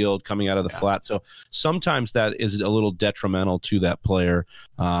the field, coming out of the flat. So sometimes that is a little detrimental to that player.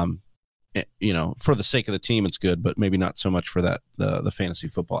 For the sake of the team, it's good, but maybe not so much for the fantasy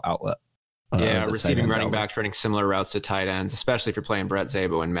football outlet. Receiving running backs running similar routes to tight ends, especially if you're playing Brett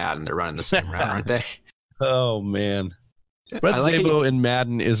Zabel and Madden, they're running the same route, aren't they? Oh man, Brett Zabel in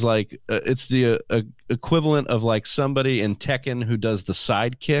Madden is like it's the equivalent of like somebody in Tekken who does the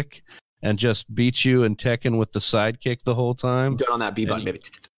sidekick and just beats you in Tekken with the sidekick the whole time. Good on that B button, baby.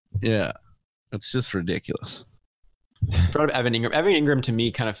 Yeah, it's just ridiculous. Brought up Evan Ingram. Evan Ingram to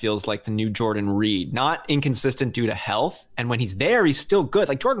me kind of feels like the new Jordan Reed, not inconsistent due to health. And when he's there, he's still good.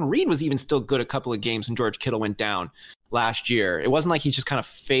 Like Jordan Reed was even still good a couple of games when George Kittle went down last year. It wasn't like he's just kind of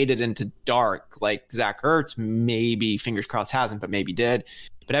faded into dark like Zach Ertz, maybe, fingers crossed, hasn't, but maybe did.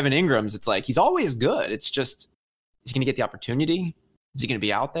 But Evan Ingram's, it's like he's always good. It's just, is he going to get the opportunity? Is he going to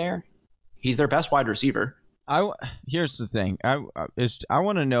be out there? He's their best wide receiver. Here's the thing. I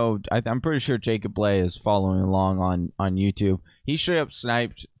want to know. I'm pretty sure Jacob Blay is following along on YouTube. He straight up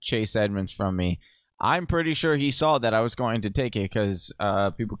sniped Chase Edmonds from me. I'm pretty sure he saw that I was going to take it because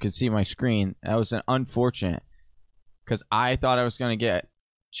people could see my screen. That was unfortunate because I thought I was going to get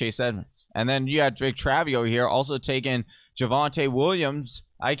Chase Edmonds, and then you had Drake Travie over here also taking Javonte Williams.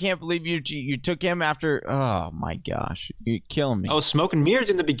 I can't believe you took him after. Oh my gosh, you're killing me. Oh, smoke and mirrors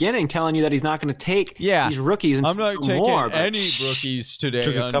in the beginning, telling you that he's not going to take these rookies. I'm not taking any rookies today.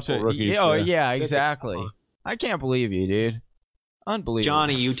 Took a couple rookies. Oh yeah, exactly. I can't believe you, dude. Unbelievable.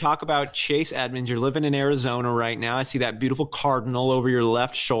 Johnny, you talk about Chase Edmonds. You're living in Arizona right now. I see that beautiful cardinal over your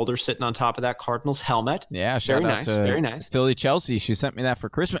left shoulder sitting on top of that Cardinals helmet. Yeah, very nice. Very nice. Philly Chelsea. She sent me that for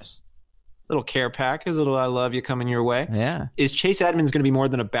Christmas. Little care package, little I love you coming your way. Yeah. Is Chase Edmonds going to be more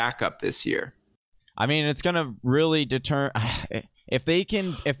than a backup this year? I mean, it's going to really determine if they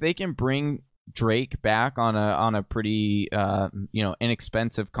can bring Drake back on a pretty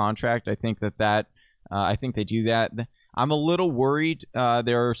inexpensive contract. I think I think they do that. I'm a little worried.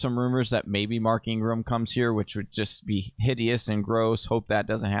 There are some rumors that maybe Mark Ingram comes here, which would just be hideous and gross. Hope that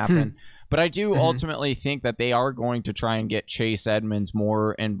doesn't happen. But I do ultimately think that they are going to try and get Chase Edmonds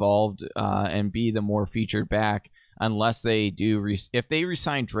more involved and be the more featured back unless they do. If they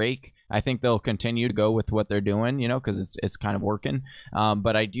re-sign Drake, I think they'll continue to go with what they're doing, because it's kind of working.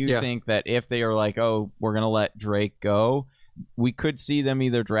 But I do think that if they are like, oh, we're going to let Drake go, we could see them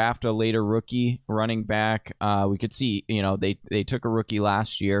either draft a later rookie running back. We could see, they took a rookie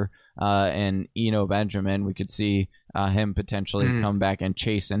last year and Benjamin. We could see him potentially come back and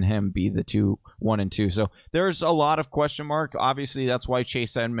Chase and him be the 1 and 2. So there's a lot of question mark. Obviously, that's why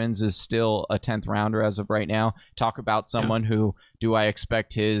Chase Edmonds is still a 10th rounder as of right now. Talk about someone who do I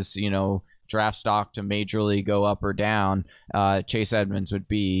expect his, draft stock to majorly go up or down. Chase Edmonds would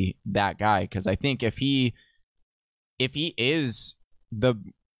be that guy because I think if he is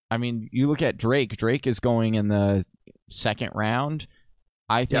you look at Drake. Drake is going in the 2nd round.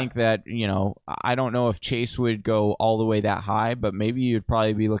 I think that, I don't know if Chase would go all the way that high, but maybe you'd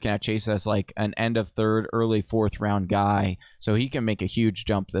probably be looking at Chase as like an end of 3rd, early 4th round guy. So he can make a huge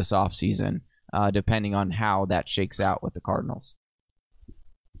jump this offseason, depending on how that shakes out with the Cardinals.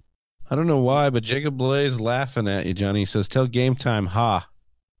 I don't know why, but Jacob Blaze laughing at you, Johnny. He says, tell Game Time, ha.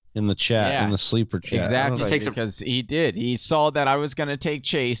 In the chat, in the sleeper chat. Exactly, because he did. He saw that I was going to take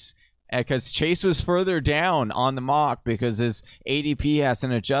Chase because Chase was further down on the mock because his ADP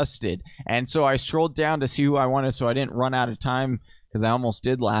hasn't adjusted. And so I scrolled down to see who I wanted so I didn't run out of time because I almost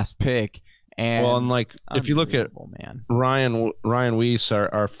did last pick. And if you look at Ryan Weiss,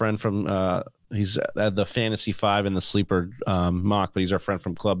 our friend from he's at the Fantasy 5 in the sleeper mock, but he's our friend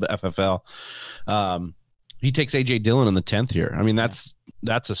from Club FFL. He takes A.J. Dillon in the 10th here. I mean, that's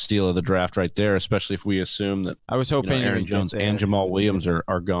a steal of the draft right there, especially if we assume that I was hoping Aaron Jones and Jamal Williams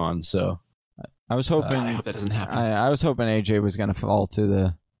are gone. So I was hoping I hope that doesn't happen. I was hoping A.J. was going to fall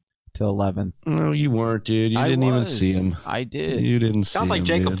to 11th. No, you weren't, dude. You didn't even see him. I did. You didn't see him. Sounds like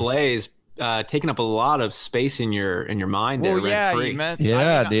Jacob Blaze taking up a lot of space in your mind there. Well, yeah, free.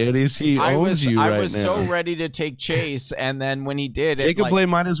 Dude, he owns you right now. I was so ready to take Chase, and then when he did, Jacob Blaze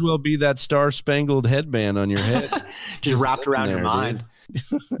might as well be that star-spangled headband on your head, just wrapped around your mind.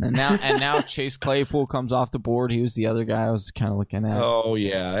 and now Chase Claypool comes off the board. He was the other guy I was kind of looking at. Oh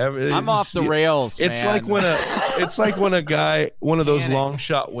yeah, I'm off the rails. It's like when a guy, one of those long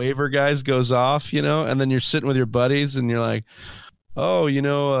shot waiver guys, goes off, and then you're sitting with your buddies, and you're like, oh,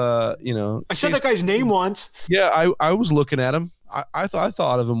 I said that guy's name once. Yeah, I was looking at him. I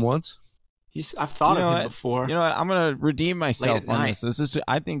thought of him once. I've thought of him before. You know what? I'm gonna redeem myself on this.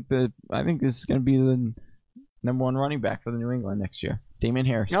 I think this is gonna be the number one running back for the New England next year. Damien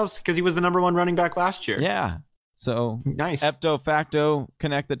Harris. No, because he was the number one running back last year. Yeah. So nice. Epto facto,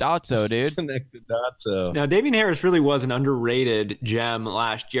 connect the dots, dude. Connect the dots. Now, Damien Harris really was an underrated gem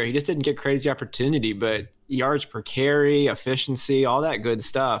last year. He just didn't get crazy opportunity, but yards per carry, efficiency, all that good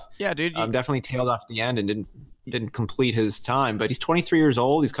stuff. Yeah, dude. Definitely tailed off the end and didn't complete his time. But he's 23 years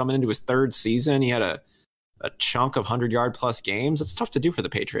old. He's coming into his third season. He had a chunk of 100-yard plus games. It's tough to do for the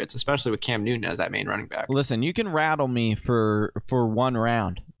Patriots, especially with Cam Newton as that main running back. Listen, you can rattle me for one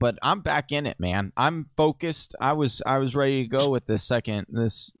round, but I'm back in it, man. I'm focused. I was ready to go with this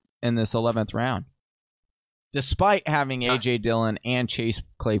 11th round, despite having A.J. Dillon and Chase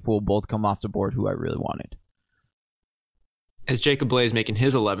Claypool both come off the board, who I really wanted. As Jacob Blaze making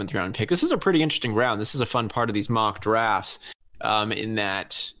his 11th round pick, this is a pretty interesting round. This is a fun part of these mock drafts, in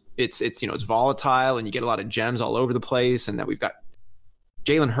that it's volatile and you get a lot of gems all over the place, and that we've got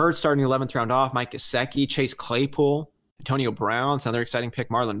Jalen Hurts starting the 11th round off, Mike Gesicki, Chase Claypool, Antonio Brown, it's another exciting pick,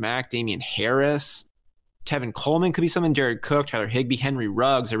 Marlon Mack, Damian Harris, Tevin Coleman could be something, Jared Cook, Tyler Higbee, Henry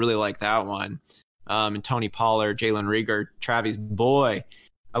Ruggs, I really like that one, and Tony Pollard, Jalen Reagor, Travis Boy.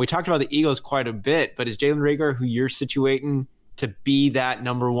 We talked about the Eagles quite a bit, but is Jalen Reagor who you're situating to be that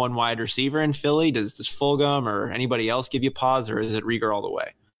number one wide receiver in Philly? Does Fulgham or anybody else give you pause, or is it Reagor all the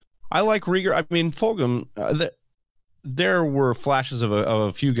way? I like Reagor. I mean, Fulgham, there were flashes of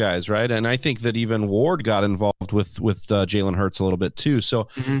a few guys, right? And I think that even Ward got involved with Jalen Hurts a little bit too. So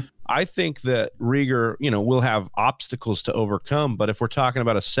I think that Reagor, will have obstacles to overcome. But if we're talking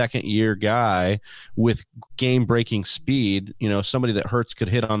about a second-year guy with game-breaking speed, somebody that Hurts could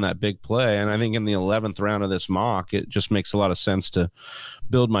hit on that big play. And I think in the 11th round of this mock, it just makes a lot of sense to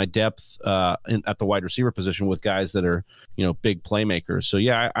build my depth at the wide receiver position with guys that are, big playmakers. So,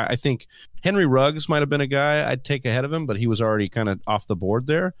 yeah, I think Henry Ruggs might have been a guy I'd take ahead of him, but he was already kind of off the board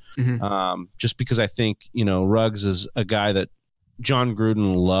there. Just because I think, Ruggs is a guy that John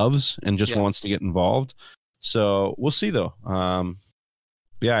Gruden loves and just wants to get involved. So we'll see, though.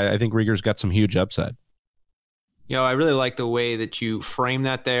 I think Reagor's got some huge upside. I really like the way that you frame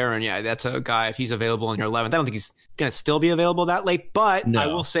that there. And that's a guy, if he's available in your 11th, I don't think he's going to still be available that late. But I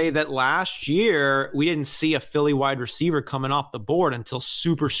will say that last year, we didn't see a Philly wide receiver coming off the board until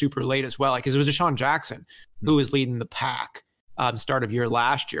super, super late as well. Because it was Deshaun Jackson who was leading the pack start of year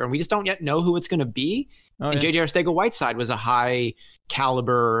last year. And we just don't yet know who it's going to be. And J.J. Arcega-Whiteside was a high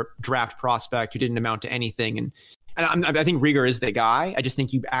caliber draft prospect who didn't amount to anything. And I think Reagor is the guy. I just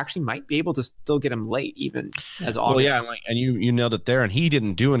think you actually might be able to still get him late, even as August. Well, yeah, and you nailed it there. And he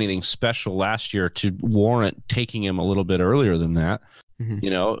didn't do anything special last year to warrant taking him a little bit earlier than that.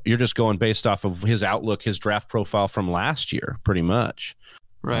 You're just going based off of his outlook, his draft profile from last year, pretty much.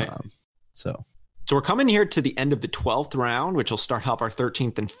 Right. So we're coming here to the end of the 12th round, which will start off our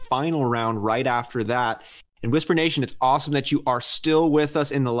 13th and final round right after that. And Whisper Nation, it's awesome that you are still with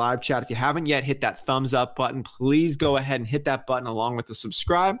us in the live chat. If you haven't yet hit that thumbs up button, please go ahead and hit that button along with the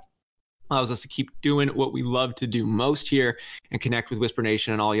subscribe. Allows us to keep doing what we love to do most here and connect with Whisper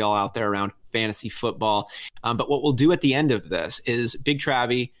Nation and all y'all out there around fantasy football. But what we'll do at the end of this is Big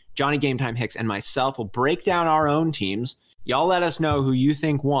Travie, Johnny Game Time Hicks, and myself will break down our own teams. Y'all let us know who you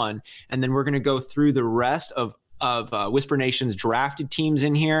think won, and then we're going to go through the rest of Whisper Nation's drafted teams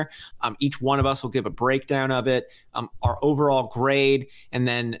in here. Each one of us will give a breakdown of it, our overall grade, and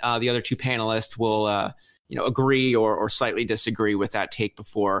then the other two panelists will agree or slightly disagree with that take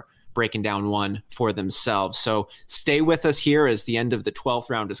before breaking down one for themselves. So stay with us here as the end of the 12th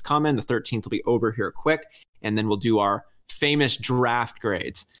round is coming. The 13th will be over here quick, and then we'll do our famous draft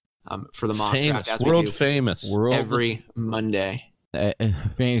grades for the mock draft. As world famous. Every Monday.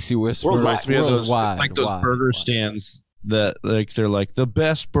 Fantasy Whisper. Worldwide. Like those burger stands that they're like the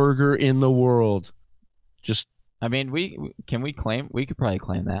best burger in the world. I mean, we could probably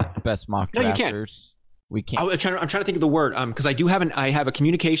claim that best mock drafters. No, you can't. We can't. I'm trying to think of the word because I have a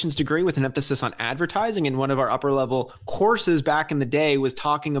communications degree with an emphasis on advertising, and one of our upper level courses back in the day was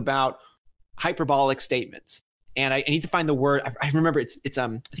talking about hyperbolic statements. And I need to find the word. I remember it's I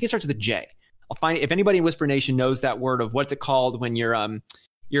think it starts with a J. I'll find it. If anybody in Whisper Nation knows that word of what's it called when you're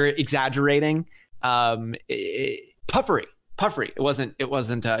exaggerating, puffery. It wasn't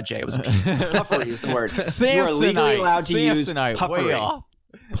J. It was a P. Puffery is the word. You are legally allowed to use puffery.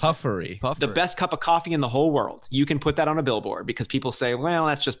 Puffery. The best cup of coffee in the whole world. You can put that on a billboard because people say, well,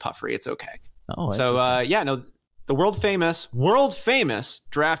 that's just puffery. It's okay. Oh, so the world famous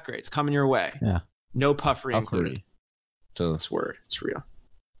draft grades coming your way. Yeah. No puffery included. So this word, it's real.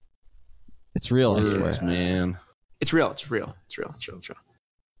 It's real, I swear. Man. It's real.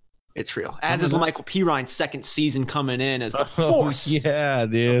 It's real. As is Michael Pirine, second season coming in as the force yeah,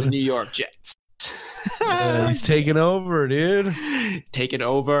 of the dude. New York Jets. He's taking over, dude. Taking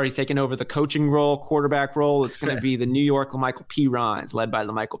over. He's taking over the coaching role, quarterback role. It's going to be the New York Michael Pirines, led by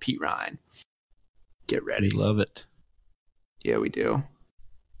the Michael Pirine. Get ready. We love it. Yeah, we do.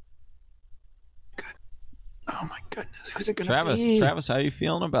 Good. Oh my goodness, who's it going to be? Travis, how are you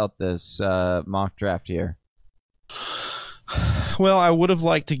feeling about this mock draft here? Well, I would have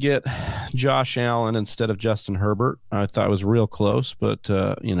liked to get Josh Allen instead of Justin Herbert. I thought it was real close, but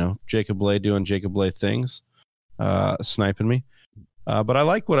Jacob Blay doing Jacob Blay things, sniping me. But I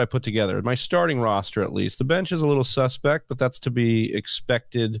like what I put together. My starting roster, at least. The bench is a little suspect, but that's to be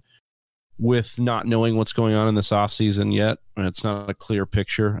expected with not knowing what's going on in this offseason yet. It's not a clear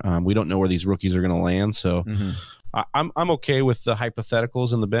picture. We don't know where these rookies are going to land, so I'm okay with the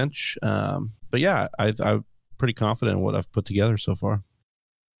hypotheticals in the bench. But yeah, I'm pretty confident in what I've put together so far.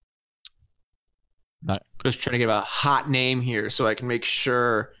 Just trying to give a hot name here so I can make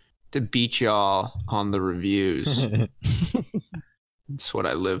sure to beat y'all on the reviews. That's what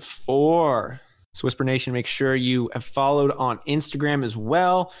I live for. So Whisper Nation, make sure you have followed on Instagram as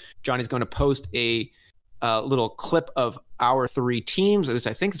well. Johnny's going to post a little clip of our 3 teams. This,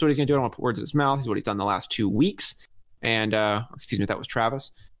 I think, is what he's going to do. I don't want to put words in his mouth. He's what he's done the last 2 weeks. And, excuse me, that was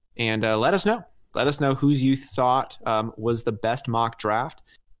Travis. And let us know. Let us know whose you thought was the best mock draft.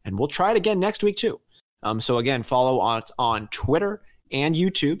 And we'll try it again next week, too. So, again, follow us on Twitter and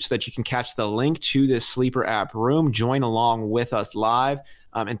YouTube so that you can catch the link to this Sleeper app room. Join along with us live.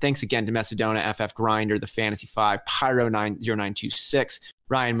 And thanks again to Macedona, FF Grinder, the Fantasy 5, Pyro 90926,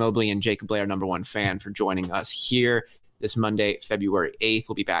 Ryan Mobley, and Jacob Blair, #1 fan, for joining us here this Monday, February 8th.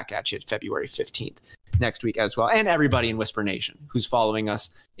 We'll be back at you at February 15th next week as well. And everybody in Whisper Nation who's following us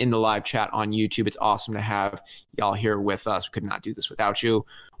in the live chat on YouTube. It's awesome to have y'all here with us. We could not do this without you.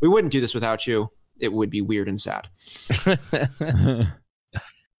 We wouldn't do this without you. It would be weird and sad.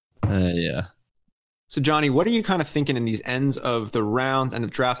 Yeah. So, Johnny, what are you kind of thinking in these ends of the round and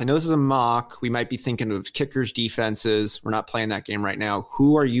of draft? I know this is a mock. We might be thinking of kickers, defenses. We're not playing that game right now.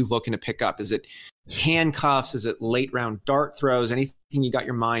 Who are you looking to pick up? Is it handcuffs? Is it late round dart throws? Anything you got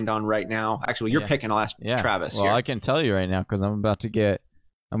your mind on right now? Actually, you're picking. I'll ask Travis. Well, here. I can tell you right now because I'm about to get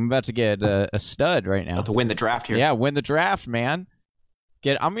a stud right now. About to win the draft here. Yeah, win the draft, man.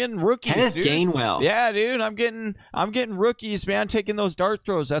 I'm getting rookies, Kenneth dude. Gainwell. Yeah, dude, I'm getting rookies, man. Taking those dart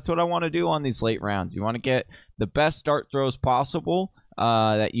throws. That's what I want to do on these late rounds. You want to get the best dart throws possible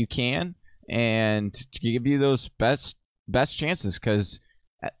that you can, and to give you those best chances. Because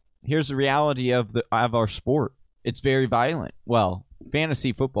here's the reality of our sport. It's very violent. Well,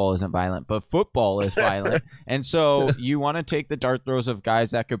 fantasy football isn't violent, but football is violent, and so you want to take the dart throws of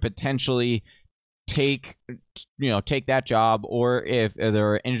guys that could potentially take that job, or if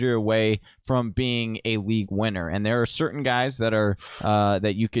they're an injury away from being a league winner. And there are certain guys that are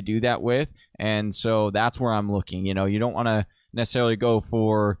that you could do that with, and so that's where I'm looking. You don't want to necessarily go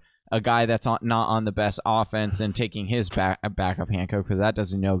for a guy that's not on the best offense and taking his backup handcuff, because that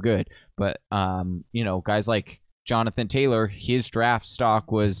doesn't no good. But guys like Jonathan Taylor, his draft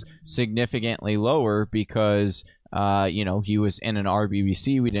stock was significantly lower because he was in an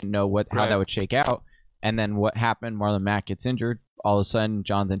RBBC. We didn't know how that would shake out. And then what happened? Marlon Mack gets injured. All of a sudden,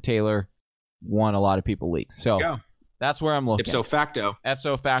 Jonathan Taylor won a lot of people leagues. So that's where I'm looking. Ipso facto.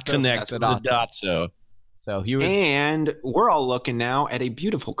 Connect the dots. So he was. And we're all looking now at a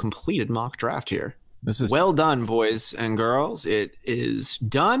beautiful completed mock draft here. This is well done, boys and girls. It is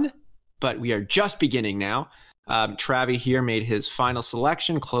done, but we are just beginning now. Travi here made his final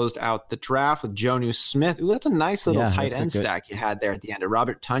selection, closed out the draft with Jonnu Smith. Ooh, that's a nice little tight end stack you had there at the end of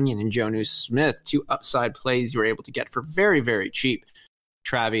Robert Tonyan and Jonnu Smith. 2 upside plays you were able to get for very, very cheap,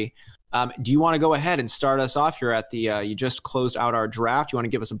 Travi. Do you want to go ahead and start us off here at the you just closed out our draft? You want to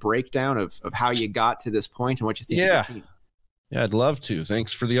give us a breakdown of how you got to this point and what you think of your team? Yeah, I'd love to.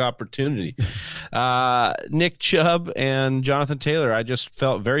 Thanks for the opportunity. Nick Chubb and Jonathan Taylor, I just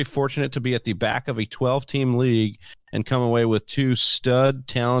felt very fortunate to be at the back of a 12-team league and come away with 2 stud,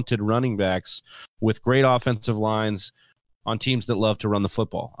 talented running backs with great offensive lines on teams that love to run the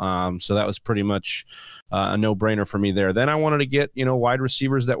football. So that was pretty much a no-brainer for me there. Then I wanted to get, wide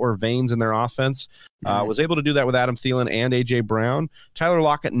receivers that were veins in their offense. Was able to do that with Adam Thielen and A.J. Brown. Tyler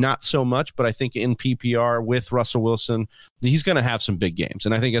Lockett, not so much, but I think in PPR with Russell Wilson, he's going to have some big games.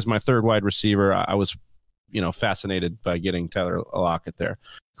 And I think as my third wide receiver, I was, fascinated by getting Tyler Lockett there.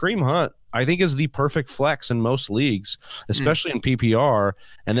 Kareem Hunt, I think, is the perfect flex in most leagues, especially in PPR.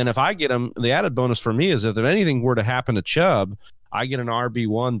 And then if I get him, the added bonus for me is if anything were to happen to Chubb, I get an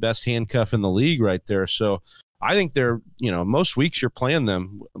RB1 best handcuff in the league right there. So I think they're, most weeks you're playing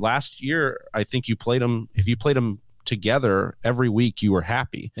them. Last year, I think you played them. If you played them together every week, you were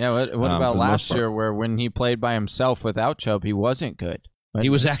happy. Yeah. What about last year, where when he played by himself without Chubb, he wasn't good? He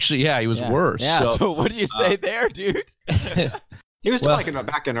was actually, he was worse. Yeah. So what do you say there, dude? He was still like in a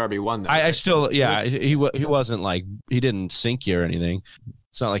back end RB1 though. I still, he wasn't like, he didn't sink you or anything.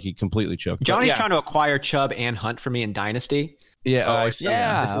 It's not like he completely choked. Johnny's trying to acquire Chubb and Hunt for me in Dynasty. Yeah, it's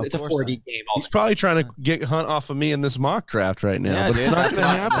a 4D game. He's probably trying to get Hunt off of me in this mock draft right now, but it's not going to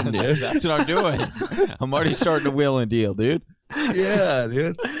happen, dude. That's what I'm doing. I'm already starting to wheel and deal, dude. Yeah,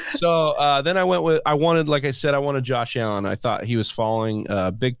 dude. So then I wanted Josh Allen. I thought he was falling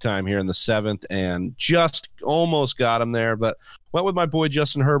big time here in the 7th and just almost got him there, but went with my boy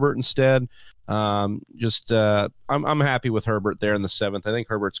Justin Herbert instead. I'm happy with Herbert there in the 7th. I think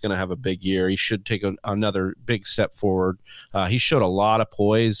Herbert's going to have a big year. He should take another big step forward. He showed a lot of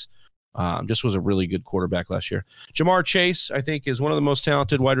poise. Just was a really good quarterback last year. Jamar Chase, I think, is one of the most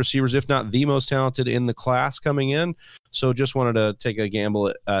talented wide receivers, if not the most talented in the class coming in. So just wanted to take a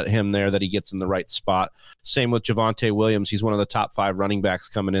gamble at him there that he gets in the right spot. Same with Javonte Williams. He's one of the top 5 running backs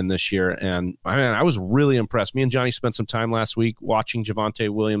coming in this year. And I was really impressed. Me and Johnny spent some time last week watching Javonte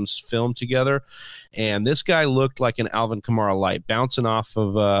Williams film together. And this guy looked like an Alvin Kamara light, bouncing off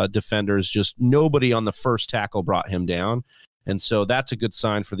of defenders. Just nobody on the first tackle brought him down. And so that's a good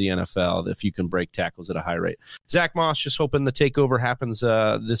sign for the NFL if you can break tackles at a high rate. Zach Moss, just hoping the takeover happens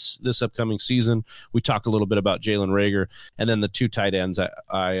this upcoming season. We talked a little bit about Jalen Reagor. And then the 2 tight ends,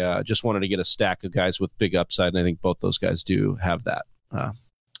 I just wanted to get a stack of guys with big upside, and I think both those guys do have that.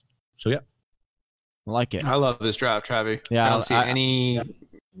 So, yeah. I like it. I love this draft, Travi. Yeah, I don't see any... Yeah.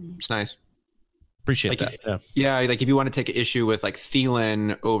 It's nice. Appreciate that. Yeah, like if you want to take an issue with like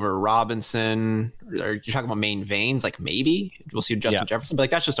Thielen over Robinson, or you're talking about main veins, like maybe we'll see Justin Jefferson, but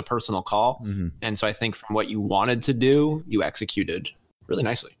like that's just a personal call. Mm-hmm. And so I think from what you wanted to do, you executed really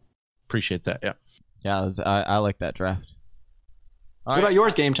nicely. Appreciate that. Yeah. Yeah, I like that draft. What about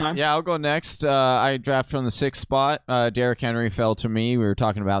yours, Game Time? Yeah, I'll go next. I drafted from the 6th spot. Derrick Henry fell to me. We were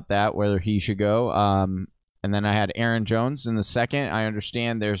talking about that, whether he should go. And then I had Aaron Jones in the 2nd. I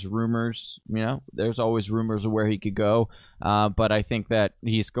understand there's rumors, there's always rumors of where he could go. But I think that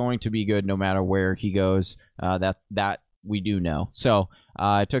he's going to be good no matter where he goes. That we do know. So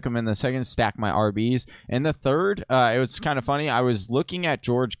I took him in the 2nd, stacked my RBs. In the 3rd, it was kind of funny. I was looking at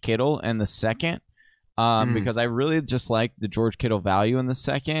George Kittle in the 2nd because I really just like the George Kittle value in the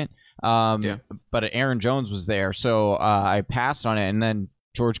 2nd. But Aaron Jones was there. So I passed on it. And then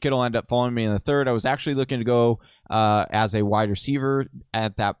George Kittle ended up following me in the 3rd. I was actually looking to go as a wide receiver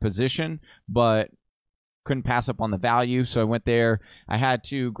at that position, but couldn't pass up on the value, so I went there. I had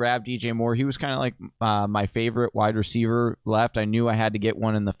to grab DJ Moore. He was kind of like my favorite wide receiver left. I knew I had to get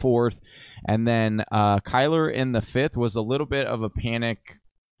one in the 4th. And then Kyler in the 5th was a little bit of a panic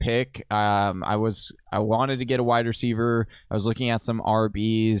pick. I wanted to get a wide receiver. I was looking at some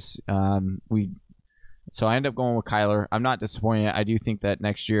RBs. So I ended up going with Kyler. I'm not disappointed. I do think that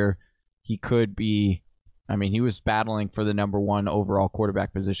next year he could be... he was battling for the number 1 overall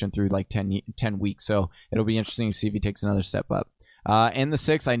quarterback position through like 10 weeks. So it'll be interesting to see if he takes another step up. In the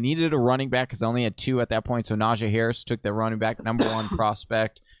 6th, I needed a running back because I only had 2 at that point. So Najee Harris took the running back, number 1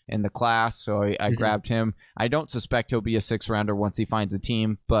 prospect in the class. So I grabbed him. I don't suspect he'll be a 6th rounder once he finds a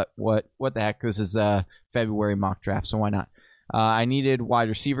team. But what the heck? This is a February mock draft, so why not? I needed wide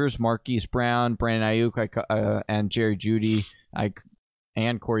receivers, Marquise Brown, Brandon Ayuk, and Jerry Jeudy.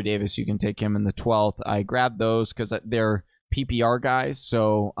 And Corey Davis. You can take him in the 12th. I grabbed those because they're PPR guys,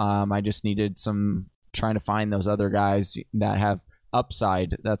 so I just needed trying to find those other guys that have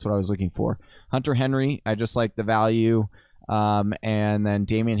upside. That's what I was looking for. Hunter Henry, I just like the value. And then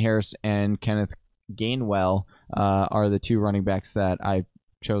Damian Harris and Kenneth Gainwell are the 2 running backs that I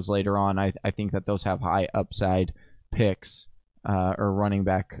chose later on. I think that those have high upside picks or running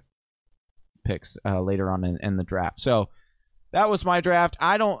back picks later on in the draft. So that was my draft.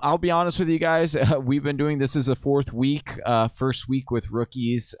 I'll be honest with you guys. We've been doing this as a 4th week, first week with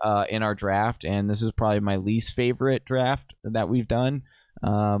rookies in our draft, and this is probably my least favorite draft that we've done.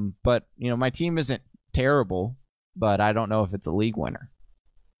 But my team isn't terrible, but I don't know if it's a league winner.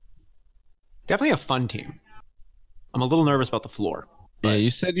 Definitely a fun team. I'm a little nervous about the floor. Yeah,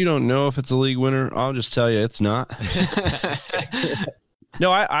 you said you don't know if it's a league winner. I'll just tell you it's not.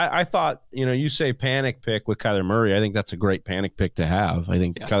 No, I thought, you say panic pick with Kyler Murray. I think that's a great panic pick to have. I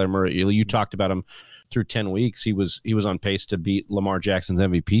think Kyler Murray, you talked about him through 10 weeks. He was on pace to beat Lamar Jackson's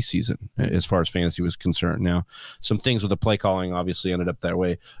MVP season as far as fantasy was concerned. Now, some things with the play calling obviously ended up that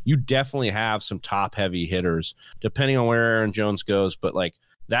way. You definitely have some top heavy hitters depending on where Aaron Jones goes, but like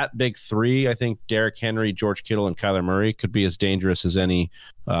that big three, I think Derrick Henry, George Kittle, and Kyler Murray could be as dangerous as any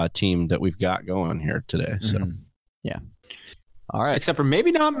team that we've got going here today. So, yeah. All right. Except for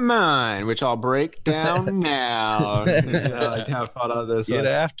maybe not mine, which I'll break down now. I like to have fun on this. Get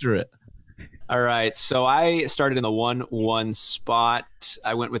after it. All right. So I started in the 1-1 spot.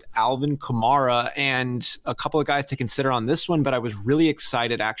 I went with Alvin Kamara and a couple of guys to consider on this one, but I was really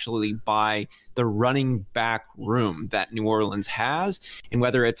excited actually by the running back room that New Orleans has. And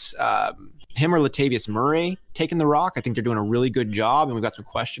whether it's him or Latavius Murray taking the rock, I think they're doing a really good job. And we've got some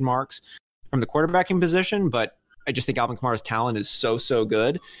question marks from the quarterbacking position, but I just think Alvin Kamara's talent is so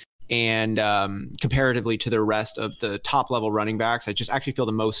good. And comparatively to the rest of the top level running backs, I just actually feel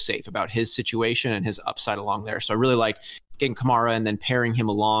the most safe about his situation and his upside along there. So I really like getting Kamara and then pairing him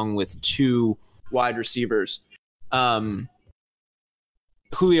along with two wide receivers. Julio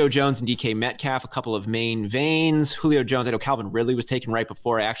Jones and DK Metcalf, a couple of main veins. Julio Jones, I know Calvin Ridley was taken right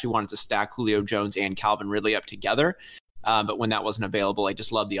before. I actually wanted to stack Julio Jones and Calvin Ridley up together. But when that wasn't available, I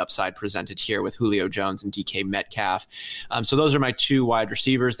just love the upside presented here with Julio Jones and DK Metcalf. So those are my two wide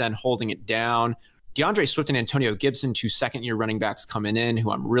receivers. Then holding it down, DeAndre Swift and Antonio Gibson, two second-year running backs coming in,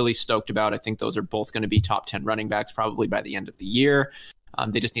 who I'm really stoked about. I think those are both going to be top 10 running backs probably by the end of the year.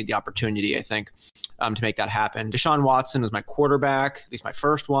 They just need the opportunity, I think, to make that happen. Deshaun Watson was my quarterback, at least my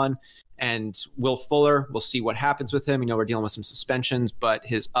first one. And Will Fuller, we'll see what happens with him. We're dealing with some suspensions, but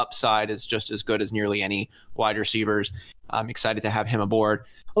his upside is just as good as nearly any wide receivers. I'm excited to have him aboard,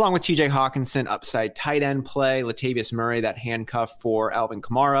 along with TJ Hawkinson, upside tight end play, Latavius Murray, that handcuff for Alvin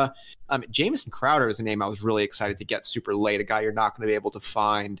Kamara. Jamison Crowder is a name I was really excited to get super late, a guy you're not going to be able to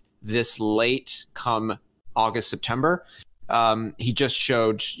find this late come August, September. He just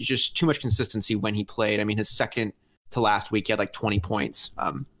showed just too much consistency when he played. His second to last week, he had like 20 points.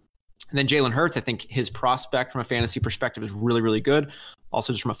 And then Jalen Hurts, I think his prospect from a fantasy perspective is really, really good.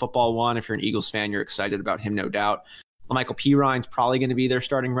 Also, just from a football one, if you're an Eagles fan, you're excited about him, no doubt. Michael Piron's probably going to be their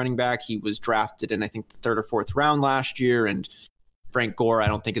starting running back. He was drafted in, I think, the 3rd or 4th round last year. And Frank Gore, I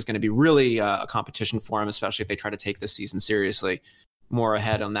don't think is going to be really a competition for him, especially if they try to take this season seriously. More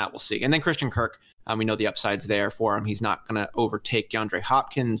ahead on that, we'll see. And then Christian Kirk, we know the upside's there for him. He's not going to overtake DeAndre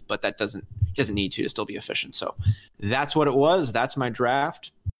Hopkins, but he doesn't need to still be efficient. So that's what it was. That's my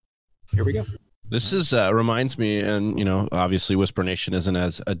draft. Here we go. This is reminds me, and obviously Whisper Nation isn't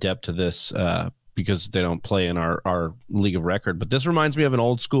as adept to this because they don't play in our league of record, but this reminds me of an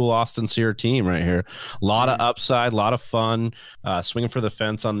old school Austin Sear team right here. A lot of upside, a lot of fun, swinging for the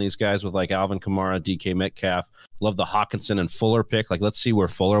fence on these guys with like Alvin Kamara, DK Metcalf. Love the Hawkinson and Fuller pick. Like, let's see where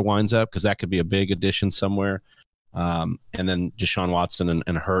Fuller winds up, because that could be a big addition somewhere. And then Deshaun Watson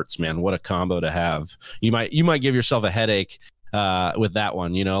and Hurts, man, what a combo to have. You might give yourself a headache with that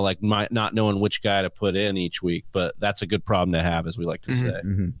one, like not knowing which guy to put in each week, but that's a good problem to have, as we like to say.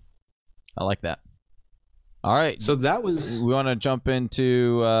 Mm-hmm. I like that. All right, so that was. We want to jump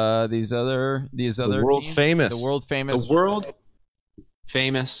into these other the world teams? famous, the world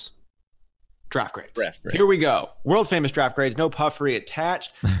famous draft grades. Here we go. World famous draft grades. No puffery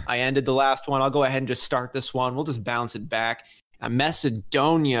attached. I ended the last one. I'll go ahead and just start this one. We'll just bounce it back.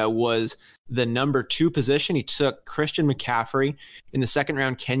 Macedonia was the number 2 position. He took Christian McCaffrey in the 2nd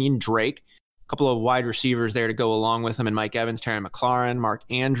round, Kenyon Drake, a couple of wide receivers there to go along with him, and Mike Evans, Terry McLaurin, Mark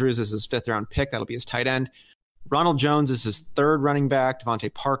Andrews is his 5th round pick. That'll be his tight end. Ronald Jones is his 3rd running back.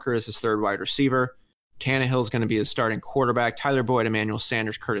 Devontae Parker is his 3rd wide receiver. Tannehill is going to be his starting quarterback. Tyler Boyd, Emmanuel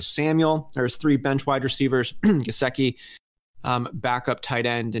Sanders, Curtis Samuel. There's 3 bench wide receivers. Gesicki, backup tight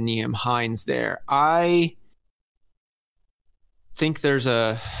end, and Nyheim Hines there. I think there's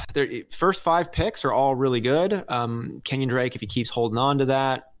first 5 picks are all really good. Kenyon Drake, if he keeps holding on to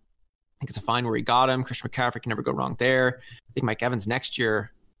that, I think it's a fine where he got him. Christian McCaffrey can never go wrong there. I think Mike Evans next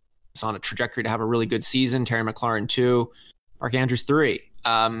year is on a trajectory to have a really good season. Terry McLaurin 2, Mark Andrews 3.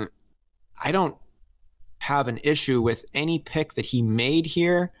 I don't have an issue with any pick that he made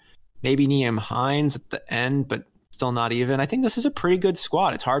here. Maybe Nyheim Hines at the end, but still not even. I think this is a pretty good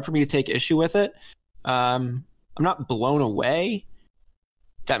squad. It's hard for me to take issue with it. I'm not blown away.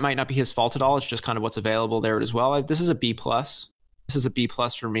 That might not be his fault at all. It's just kind of what's available there as well. This is a B+. This is a B+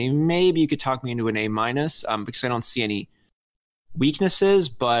 for me. Maybe you could talk me into an A-, because I don't see any weaknesses,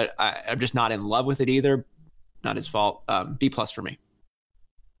 but I'm just not in love with it either. Not his fault. B+ for me.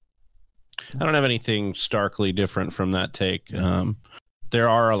 I don't have anything starkly different from that take. There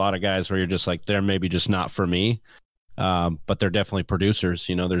are a lot of guys where you're just like, they're maybe just not for me, but they're definitely producers.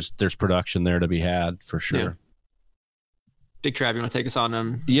 There's production there to be had for sure. Yeah. Big Trav, you want to take us on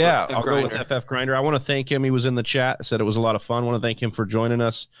them? Yeah, I'll go with FF Grinder. I want to thank him. He was in the chat, said it was a lot of fun. I want to thank him for joining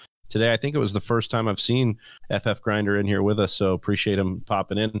us today. I think it was the first time I've seen FF Grinder in here with us, so appreciate him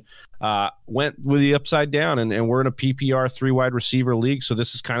popping in. Went with the upside down, and we're in a PPR 3 wide receiver league, so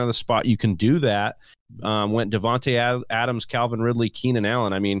this is kind of the spot you can do that. Went Devontae Adams, Calvin Ridley, Keenan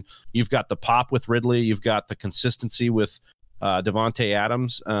Allen. I mean, you've got the pop with Ridley, you've got the consistency with Devontae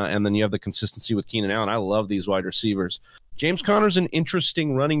Adams, and then you have the consistency with Keenan Allen. I love these wide receivers. James Conner's an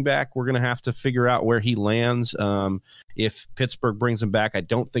interesting running back. We're going to have to figure out where he lands. If Pittsburgh brings him back, I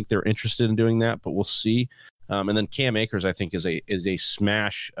don't think they're interested in doing that, but we'll see. And then Cam Akers, I think, is a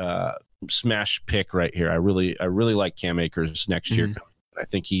smash pick right here. I really like Cam Akers next year. I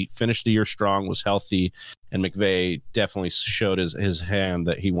think he finished the year strong, was healthy, and McVay definitely showed his hand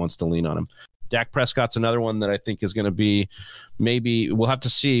that he wants to lean on him. Dak Prescott's another one that I think is going to be, maybe we'll have to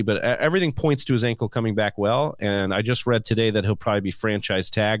see, but everything points to his ankle coming back well. And I just read today that he'll probably be franchise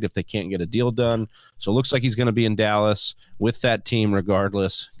tagged if they can't get a deal done. So it looks like he's going to be in Dallas with that team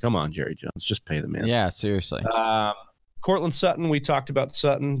regardless. Come on, Jerry Jones, just pay the man. Yeah, seriously. Cortland Sutton, we talked about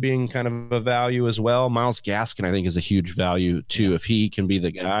Sutton being kind of a value as well. Myles Gaskin, I think, is a huge value too. If he can be the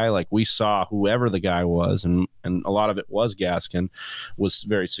guy, like we saw whoever the guy was, and a lot of it was Gaskin, was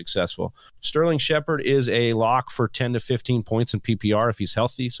very successful. Sterling Shepard is a lock for 10 to 15 points in PPR if he's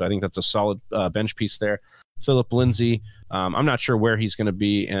healthy. So I think that's a solid bench piece there. Philip Lindsay, I'm not sure where he's going to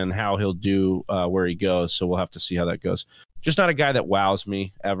be and how he'll do where he goes. So we'll have to see how that goes. Just not a guy that wows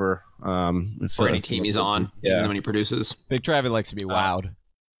me ever. For any team he's on, even when he produces. Big Travis likes to be wowed.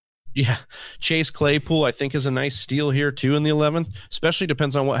 Yeah. Chase Claypool, I think, is a nice steal here, too, in the 11th. Especially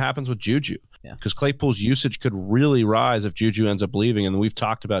depends on what happens with Juju. Because Claypool's usage could really rise if Juju ends up leaving. And we've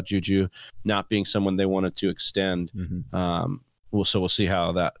talked about Juju not being someone they wanted to extend. We'll see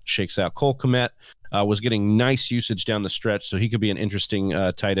how that shakes out. Cole Kmet was getting nice usage down the stretch, so he could be an interesting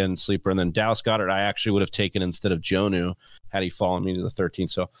tight end sleeper. And then Dallas Goedert, I actually would have taken instead of Jonnu had he fallen me to the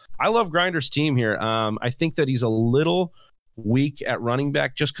 13th. So I love Grinder's team here. I think that he's a little weak at running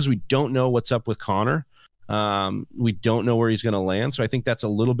back just because we don't know what's up with Connor. We don't know where he's going to land. So I think that's a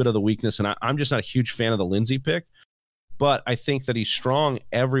little bit of the weakness. And I'm just not a huge fan of the Lindsey pick. But I think that he's strong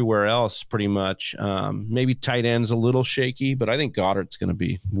everywhere else pretty much. Maybe tight end's a little shaky, but I think Goddard's going to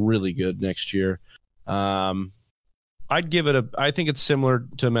be really good next year. I'd give it I think it's similar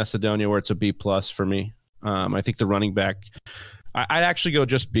to Macedonia where it's a B+ for me. I think the running back, I'd actually go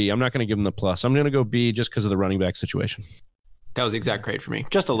just B. I'm not going to give him the plus. I'm going to go B just because of the running back situation. That was the exact grade for me.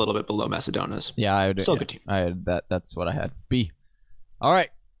 Just a little bit below Macedonia's. Yeah, I would. Still a good team. I had that. That's what I had. B. All right.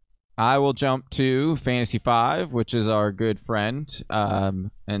 I will jump to Fantasy 5, which is our good friend.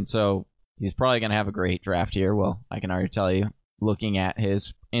 And so he's probably going to have a great draft here. Well, I can already tell you, looking at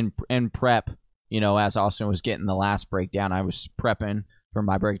his in prep, as Austin was getting the last breakdown, I was prepping for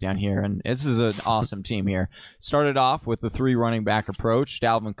my breakdown here. And this is an awesome team here. Started off with the 3 running back approach: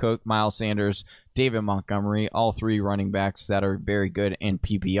 Dalvin Cook, Miles Sanders, David Montgomery, all 3 running backs that are very good in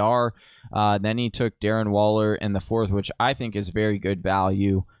PPR. Then he took Darren Waller in the 4th, which I think is very good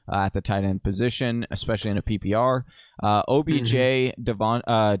value at the tight end position, especially in a PPR. OBJ,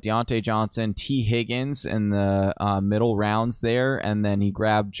 Deontay Johnson, T. Higgins in the middle rounds there. And then he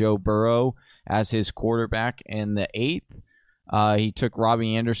grabbed Joe Burrow as his quarterback in the 8th. He took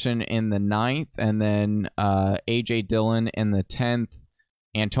Robbie Anderson in the 9th, and then A.J. Dillon in the 10th,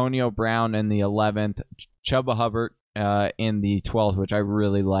 Antonio Brown in the 11th, Chuba Hubbard in the 12th, which I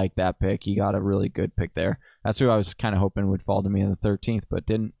really like that pick. He got a really good pick there. That's who I was kind of hoping would fall to me in the 13th, but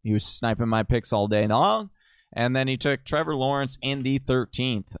didn't. He was sniping my picks all day long. And then he took Trevor Lawrence in the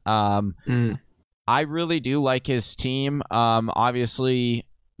 13th. I really do like his team. Obviously,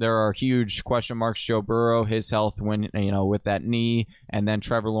 there are huge question marks. Joe Burrow, his health when with that knee, and then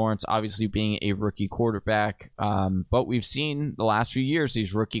Trevor Lawrence obviously being a rookie quarterback. But we've seen the last few years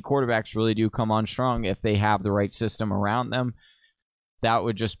these rookie quarterbacks really do come on strong if they have the right system around them. That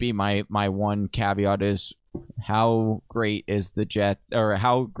would just be my one caveat: is how great is the Jags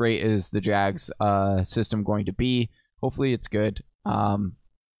system going to be? Hopefully it's good.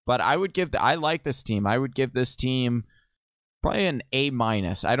 But I like this team. I would give this team probably an A-.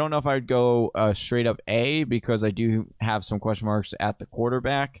 I don't know if I would go straight up A because I do have some question marks at the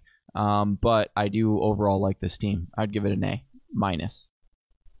quarterback. But I do overall like this team. I'd give it an A-.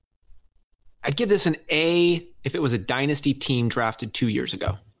 I'd give this an A if it was a dynasty team drafted 2 years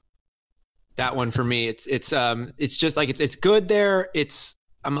ago. That one for me, it's just like it's good there.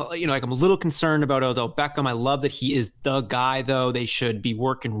 I'm a little concerned about Odell Beckham. I love that he is the guy, though. They should be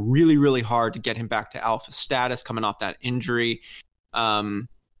working really, really hard to get him back to alpha status coming off that injury.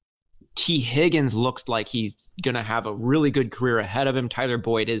 T. Higgins looks like he's going to have a really good career ahead of him. Tyler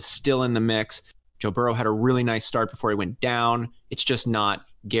Boyd is still in the mix. Joe Burrow had a really nice start before he went down. It's just not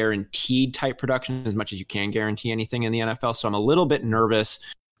guaranteed type production as much as you can guarantee anything in the NFL. So I'm a little bit nervous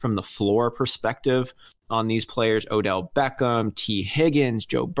from the floor perspective on these players. Odell Beckham, T. Higgins,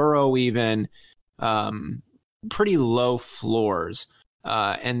 Joe Burrow even. Pretty low floors.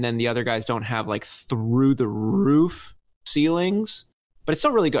 And then the other guys don't have like through the roof ceilings, but it's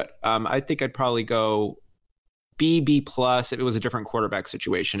still really good. I think I'd probably go B plus. If it was a different quarterback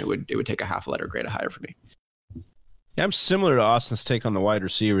situation, it would take a half letter grade higher for me. Yeah, I'm similar to Austin's take on the wide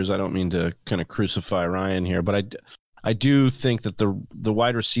receivers. I don't mean to kind of crucify Ryan here, but I do think that the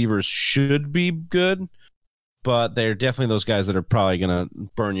wide receivers should be good, but they're definitely those guys that are probably going to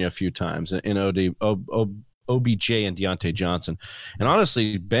burn you a few times in OBJ and Deontay Johnson. And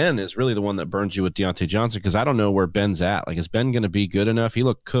honestly, Ben is really the one that burns you with Deontay Johnson, because I don't know where Ben's at. Like, is Ben going to be good enough? He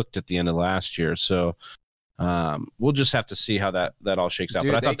looked cooked at the end of last year, so we'll just have to see how that all shakes out.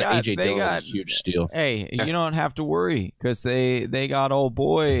 Dude, but I thought that AJ Dillon was a huge steal. Hey, you don't have to worry, because they got old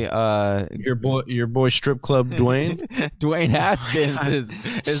boy your boy Strip Club Dwayne. Dwayne Haskins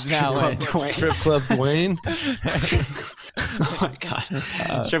is now in Strip Club Dwayne. Oh my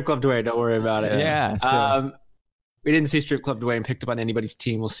God. Strip Club Dwayne, don't worry about it. Yeah. So. We didn't see Strip Club Dwayne picked up on anybody's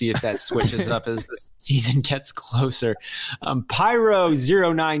team. We'll see if that switches up as the season gets closer.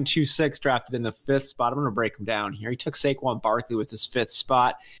 Pyro0926 drafted in the 5th spot. I'm going to break him down here. He took Saquon Barkley with his 5th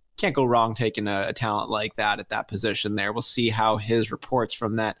spot. Can't go wrong taking a talent like that at that position there. We'll see how his reports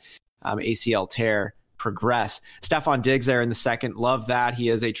from that ACL tear progress. Stephon Diggs there in the 2nd. Love that. He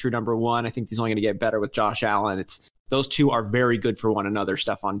is a true number 1. I think he's only going to get better with Josh Allen. Those two are very good for one another,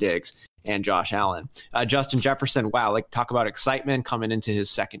 Stephon Diggs and Josh Allen. Justin Jefferson, wow, like talk about excitement coming into his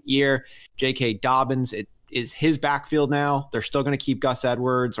 2nd year. J.K. Dobbins, it is his backfield now. They're still going to keep Gus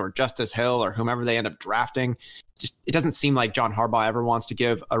Edwards or Justice Hill or whomever they end up drafting. Just it doesn't seem like John Harbaugh ever wants to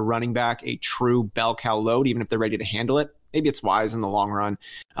give a running back a true bell cow load, even if they're ready to handle it. Maybe it's wise in the long run.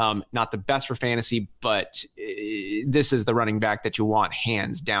 Not the best for fantasy, but this is the running back that you want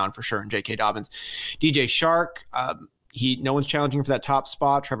hands down for sure in J.K. Dobbins. DJ Shark, no one's challenging for that top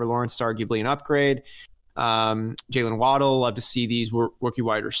spot. Trevor Lawrence is arguably an upgrade. Jalen Waddle, love to see these rookie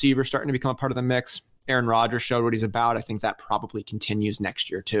wide receivers starting to become a part of the mix. Aaron Rodgers showed what he's about. I think that probably continues next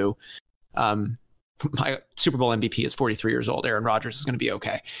year too. My Super Bowl MVP is 43 years old. Aaron Rodgers is going to be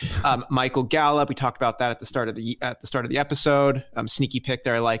okay. Michael Gallup, we talked about that at the start of the episode. Sneaky pick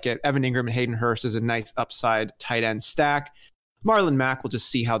there, I like it. Evan Ingram and Hayden Hurst is a nice upside tight end stack. Marlon Mack, we'll just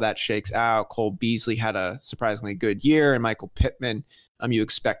see how that shakes out. Cole Beasley had a surprisingly good year, and Michael Pittman, you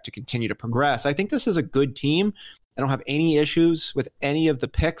expect to continue to progress. I think this is a good team. I don't have any issues with any of the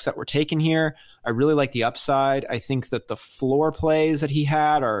picks that were taken here. I really like the upside. I think that the floor plays that he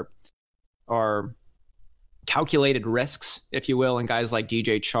had are calculated risks, if you will, and guys like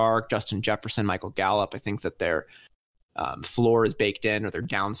DJ Chark, Justin Jefferson, Michael Gallup. I think that their floor is baked in, or their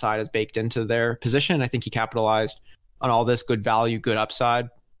downside is baked into their position. I think he capitalized on all this good value, good upside.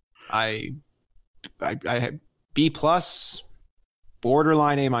 I had B plus,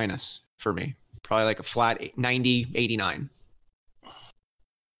 borderline A minus for me. Probably like a flat 90, 89.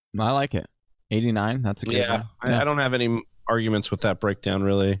 I like it. 89. That's a good one. I don't have any arguments with that breakdown,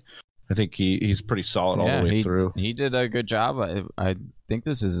 really. I think he's pretty solid all the way through. He did a good job. I think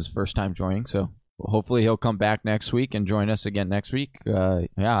this is his first time joining, so hopefully he'll come back next week and join us again next week. I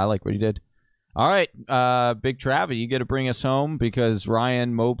like what he did. All right, Big Travis, you get to bring us home because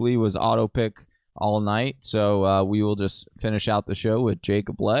Ryan Mobley was auto pick all night. So we will just finish out the show with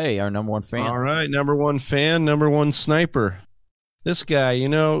Jacob Lay, our number 1 fan. All right, number 1 fan, number 1 sniper. This guy,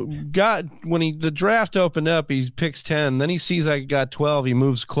 got when the draft opened up, he picks 10. Then he sees I got 12. He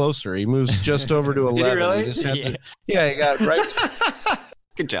moves closer. He moves just over to 11. Did he really? He just he got right.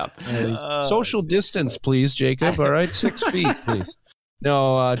 Good job. Social distance, please, Jacob. All right, 6 feet, please.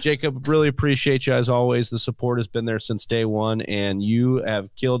 No, Jacob, really appreciate you as always. The support has been there since day one, and you have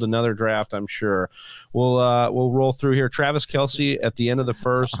killed another draft, I'm sure. We'll roll through here. Travis Kelce at the end of the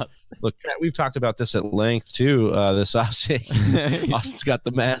first. Look, we've talked about this at length too. This offseason, Austin's got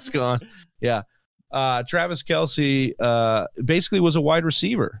the mask on. Yeah. Travis Kelce basically was a wide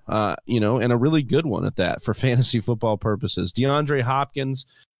receiver, and a really good one at that for fantasy football purposes. DeAndre Hopkins,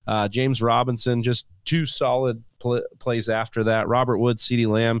 James Robinson, just 2 solid plays after that. Robert Woods, CeeDee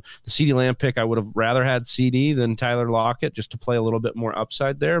Lamb. The CeeDee Lamb pick, I would have rather had CD than Tyler Lockett just to play a little bit more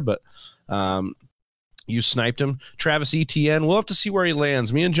upside there, but you sniped him. Travis Etienne, we'll have to see where he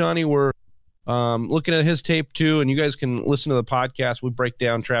lands. Me and Johnny were looking at his tape too, and you guys can listen to the podcast. We break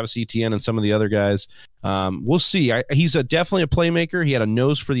down Travis Etienne and some of the other guys. We'll see. He's definitely a playmaker. He had a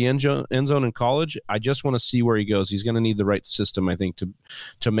nose for the end zone in college. I just want to see where he goes. He's going to need the right system, I think,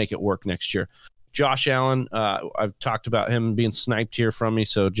 to make it work next year. Josh Allen, I've talked about him being sniped here from me.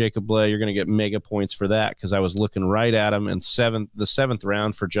 So Jacob Blay, you're going to get mega points for that because I was looking right at him. And the seventh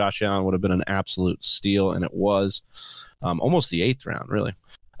round for Josh Allen would have been an absolute steal, and it was almost the 8th round, really.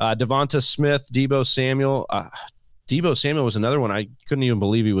 Devonta Smith, Deebo Samuel. Deebo Samuel was another one. I couldn't even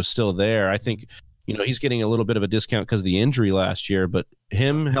believe he was still there. I think, he's getting a little bit of a discount because of the injury last year, but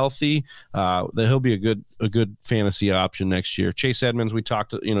him healthy, he'll be a good fantasy option next year. Chase Edmonds, we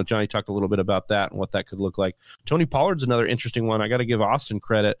talked, Johnny talked a little bit about that and what that could look like. Tony Pollard's another interesting one. I got to give Austin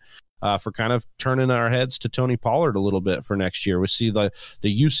credit for kind of turning our heads to Tony Pollard a little bit for next year. We see the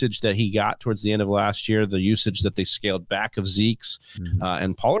usage that he got towards the end of last year, the usage that they scaled back of Zeke's,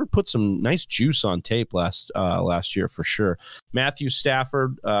 and Pollard put some nice juice on tape last year for sure. Matthew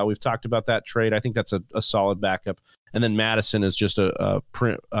Stafford, we've talked about that trade. I think that's a solid backup. And then Madison is just a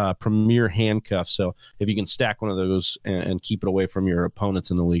premier handcuff. So if you can stack one of those and keep it away from your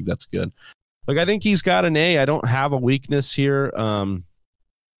opponents in the league, that's good. Look, I think he's got an A. I don't have a weakness here.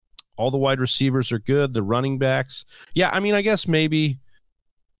 All the wide receivers are good. The running backs. Yeah, I mean, I guess maybe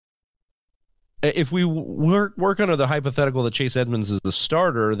if we work under the hypothetical that Chase Edmonds is the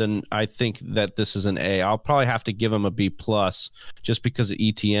starter, then I think that this is an A. I'll probably have to give him a B+ just because of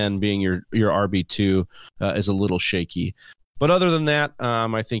ETN being your RB2 is a little shaky. But other than that,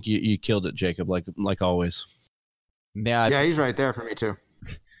 I think you killed it, Jacob, like always. Yeah, he's right there for me too.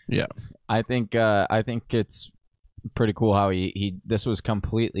 Yeah. I think it's pretty cool how this was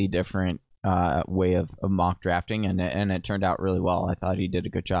completely different way of mock drafting, and it turned out really well. I thought he did a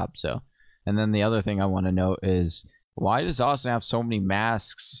good job. So, and then the other thing I want to note is, why does Austin have so many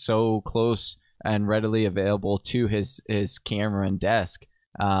masks so close and readily available to his camera and desk?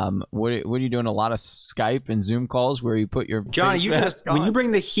 What are you doing? A lot of Skype and Zoom calls where you put your Johnny, when you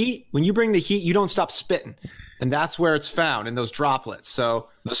bring the heat, you don't stop spitting, and that's where it's found in those droplets. So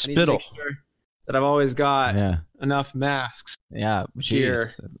the spittle. That I've always got enough masks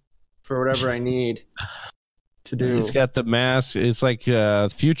here for whatever I need to do. He's got the mask. It's like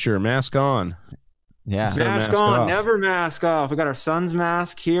future mask on. Yeah. Mask on, never mask off. We got our son's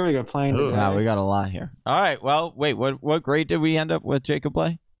mask here. We got playing today. Yeah, we got a lot here. All right. Well, wait, what grade did we end up with Jacob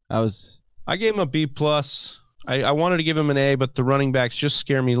Blay? I gave him a B+. I wanted to give him an A, but the running backs just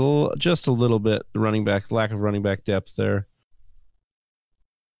scare me just a little bit. The lack of running back depth there.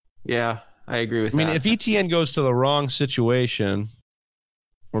 Yeah. I agree with that. I mean, if ETN goes to the wrong situation,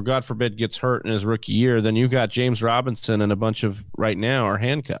 or God forbid gets hurt in his rookie year, then you've got James Robinson and a bunch of right now are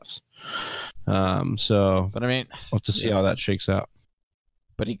handcuffs. But I mean, we'll have to see how that shakes out.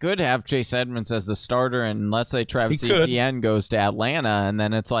 But he could have Chase Edmonds as the starter, and let's say Travis Etienne goes to Atlanta, and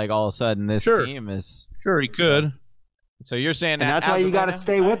then it's like all of a sudden this team is. Sure, he could. So you're saying and that's why you got to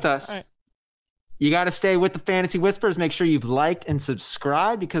stay with us. Right. You got to stay with the Fantasy Whispers. Make sure you've liked and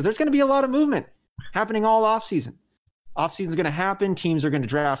subscribed because there's going to be a lot of movement happening all offseason. Offseason is going to happen. Teams are going to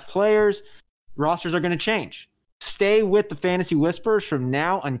draft players. Rosters are going to change. Stay with the Fantasy Whispers from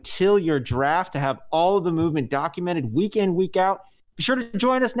now until your draft to have all of the movement documented week in, week out. Be sure to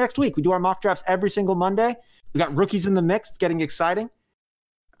join us next week. We do our mock drafts every single Monday. We got rookies in the mix. It's getting exciting.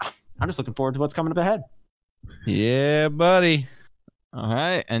 I'm just looking forward to what's coming up ahead. Yeah, buddy. All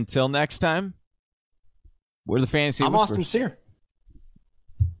right. Until next time. We're the Fantasy Whispers. I'm Austin Sear.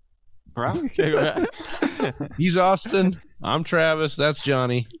 We're out. He's Austin. I'm Travis. That's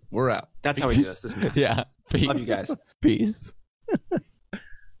Johnny. We're out. That's how we do this. Yeah. Peace. Love you guys. Peace.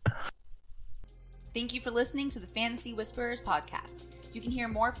 Thank you for listening to the Fantasy Whisperers podcast. You can hear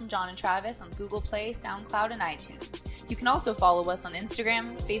more from John and Travis on Google Play, SoundCloud, and iTunes. You can also follow us on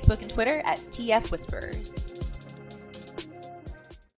Instagram, Facebook, and Twitter at TF Whisperers.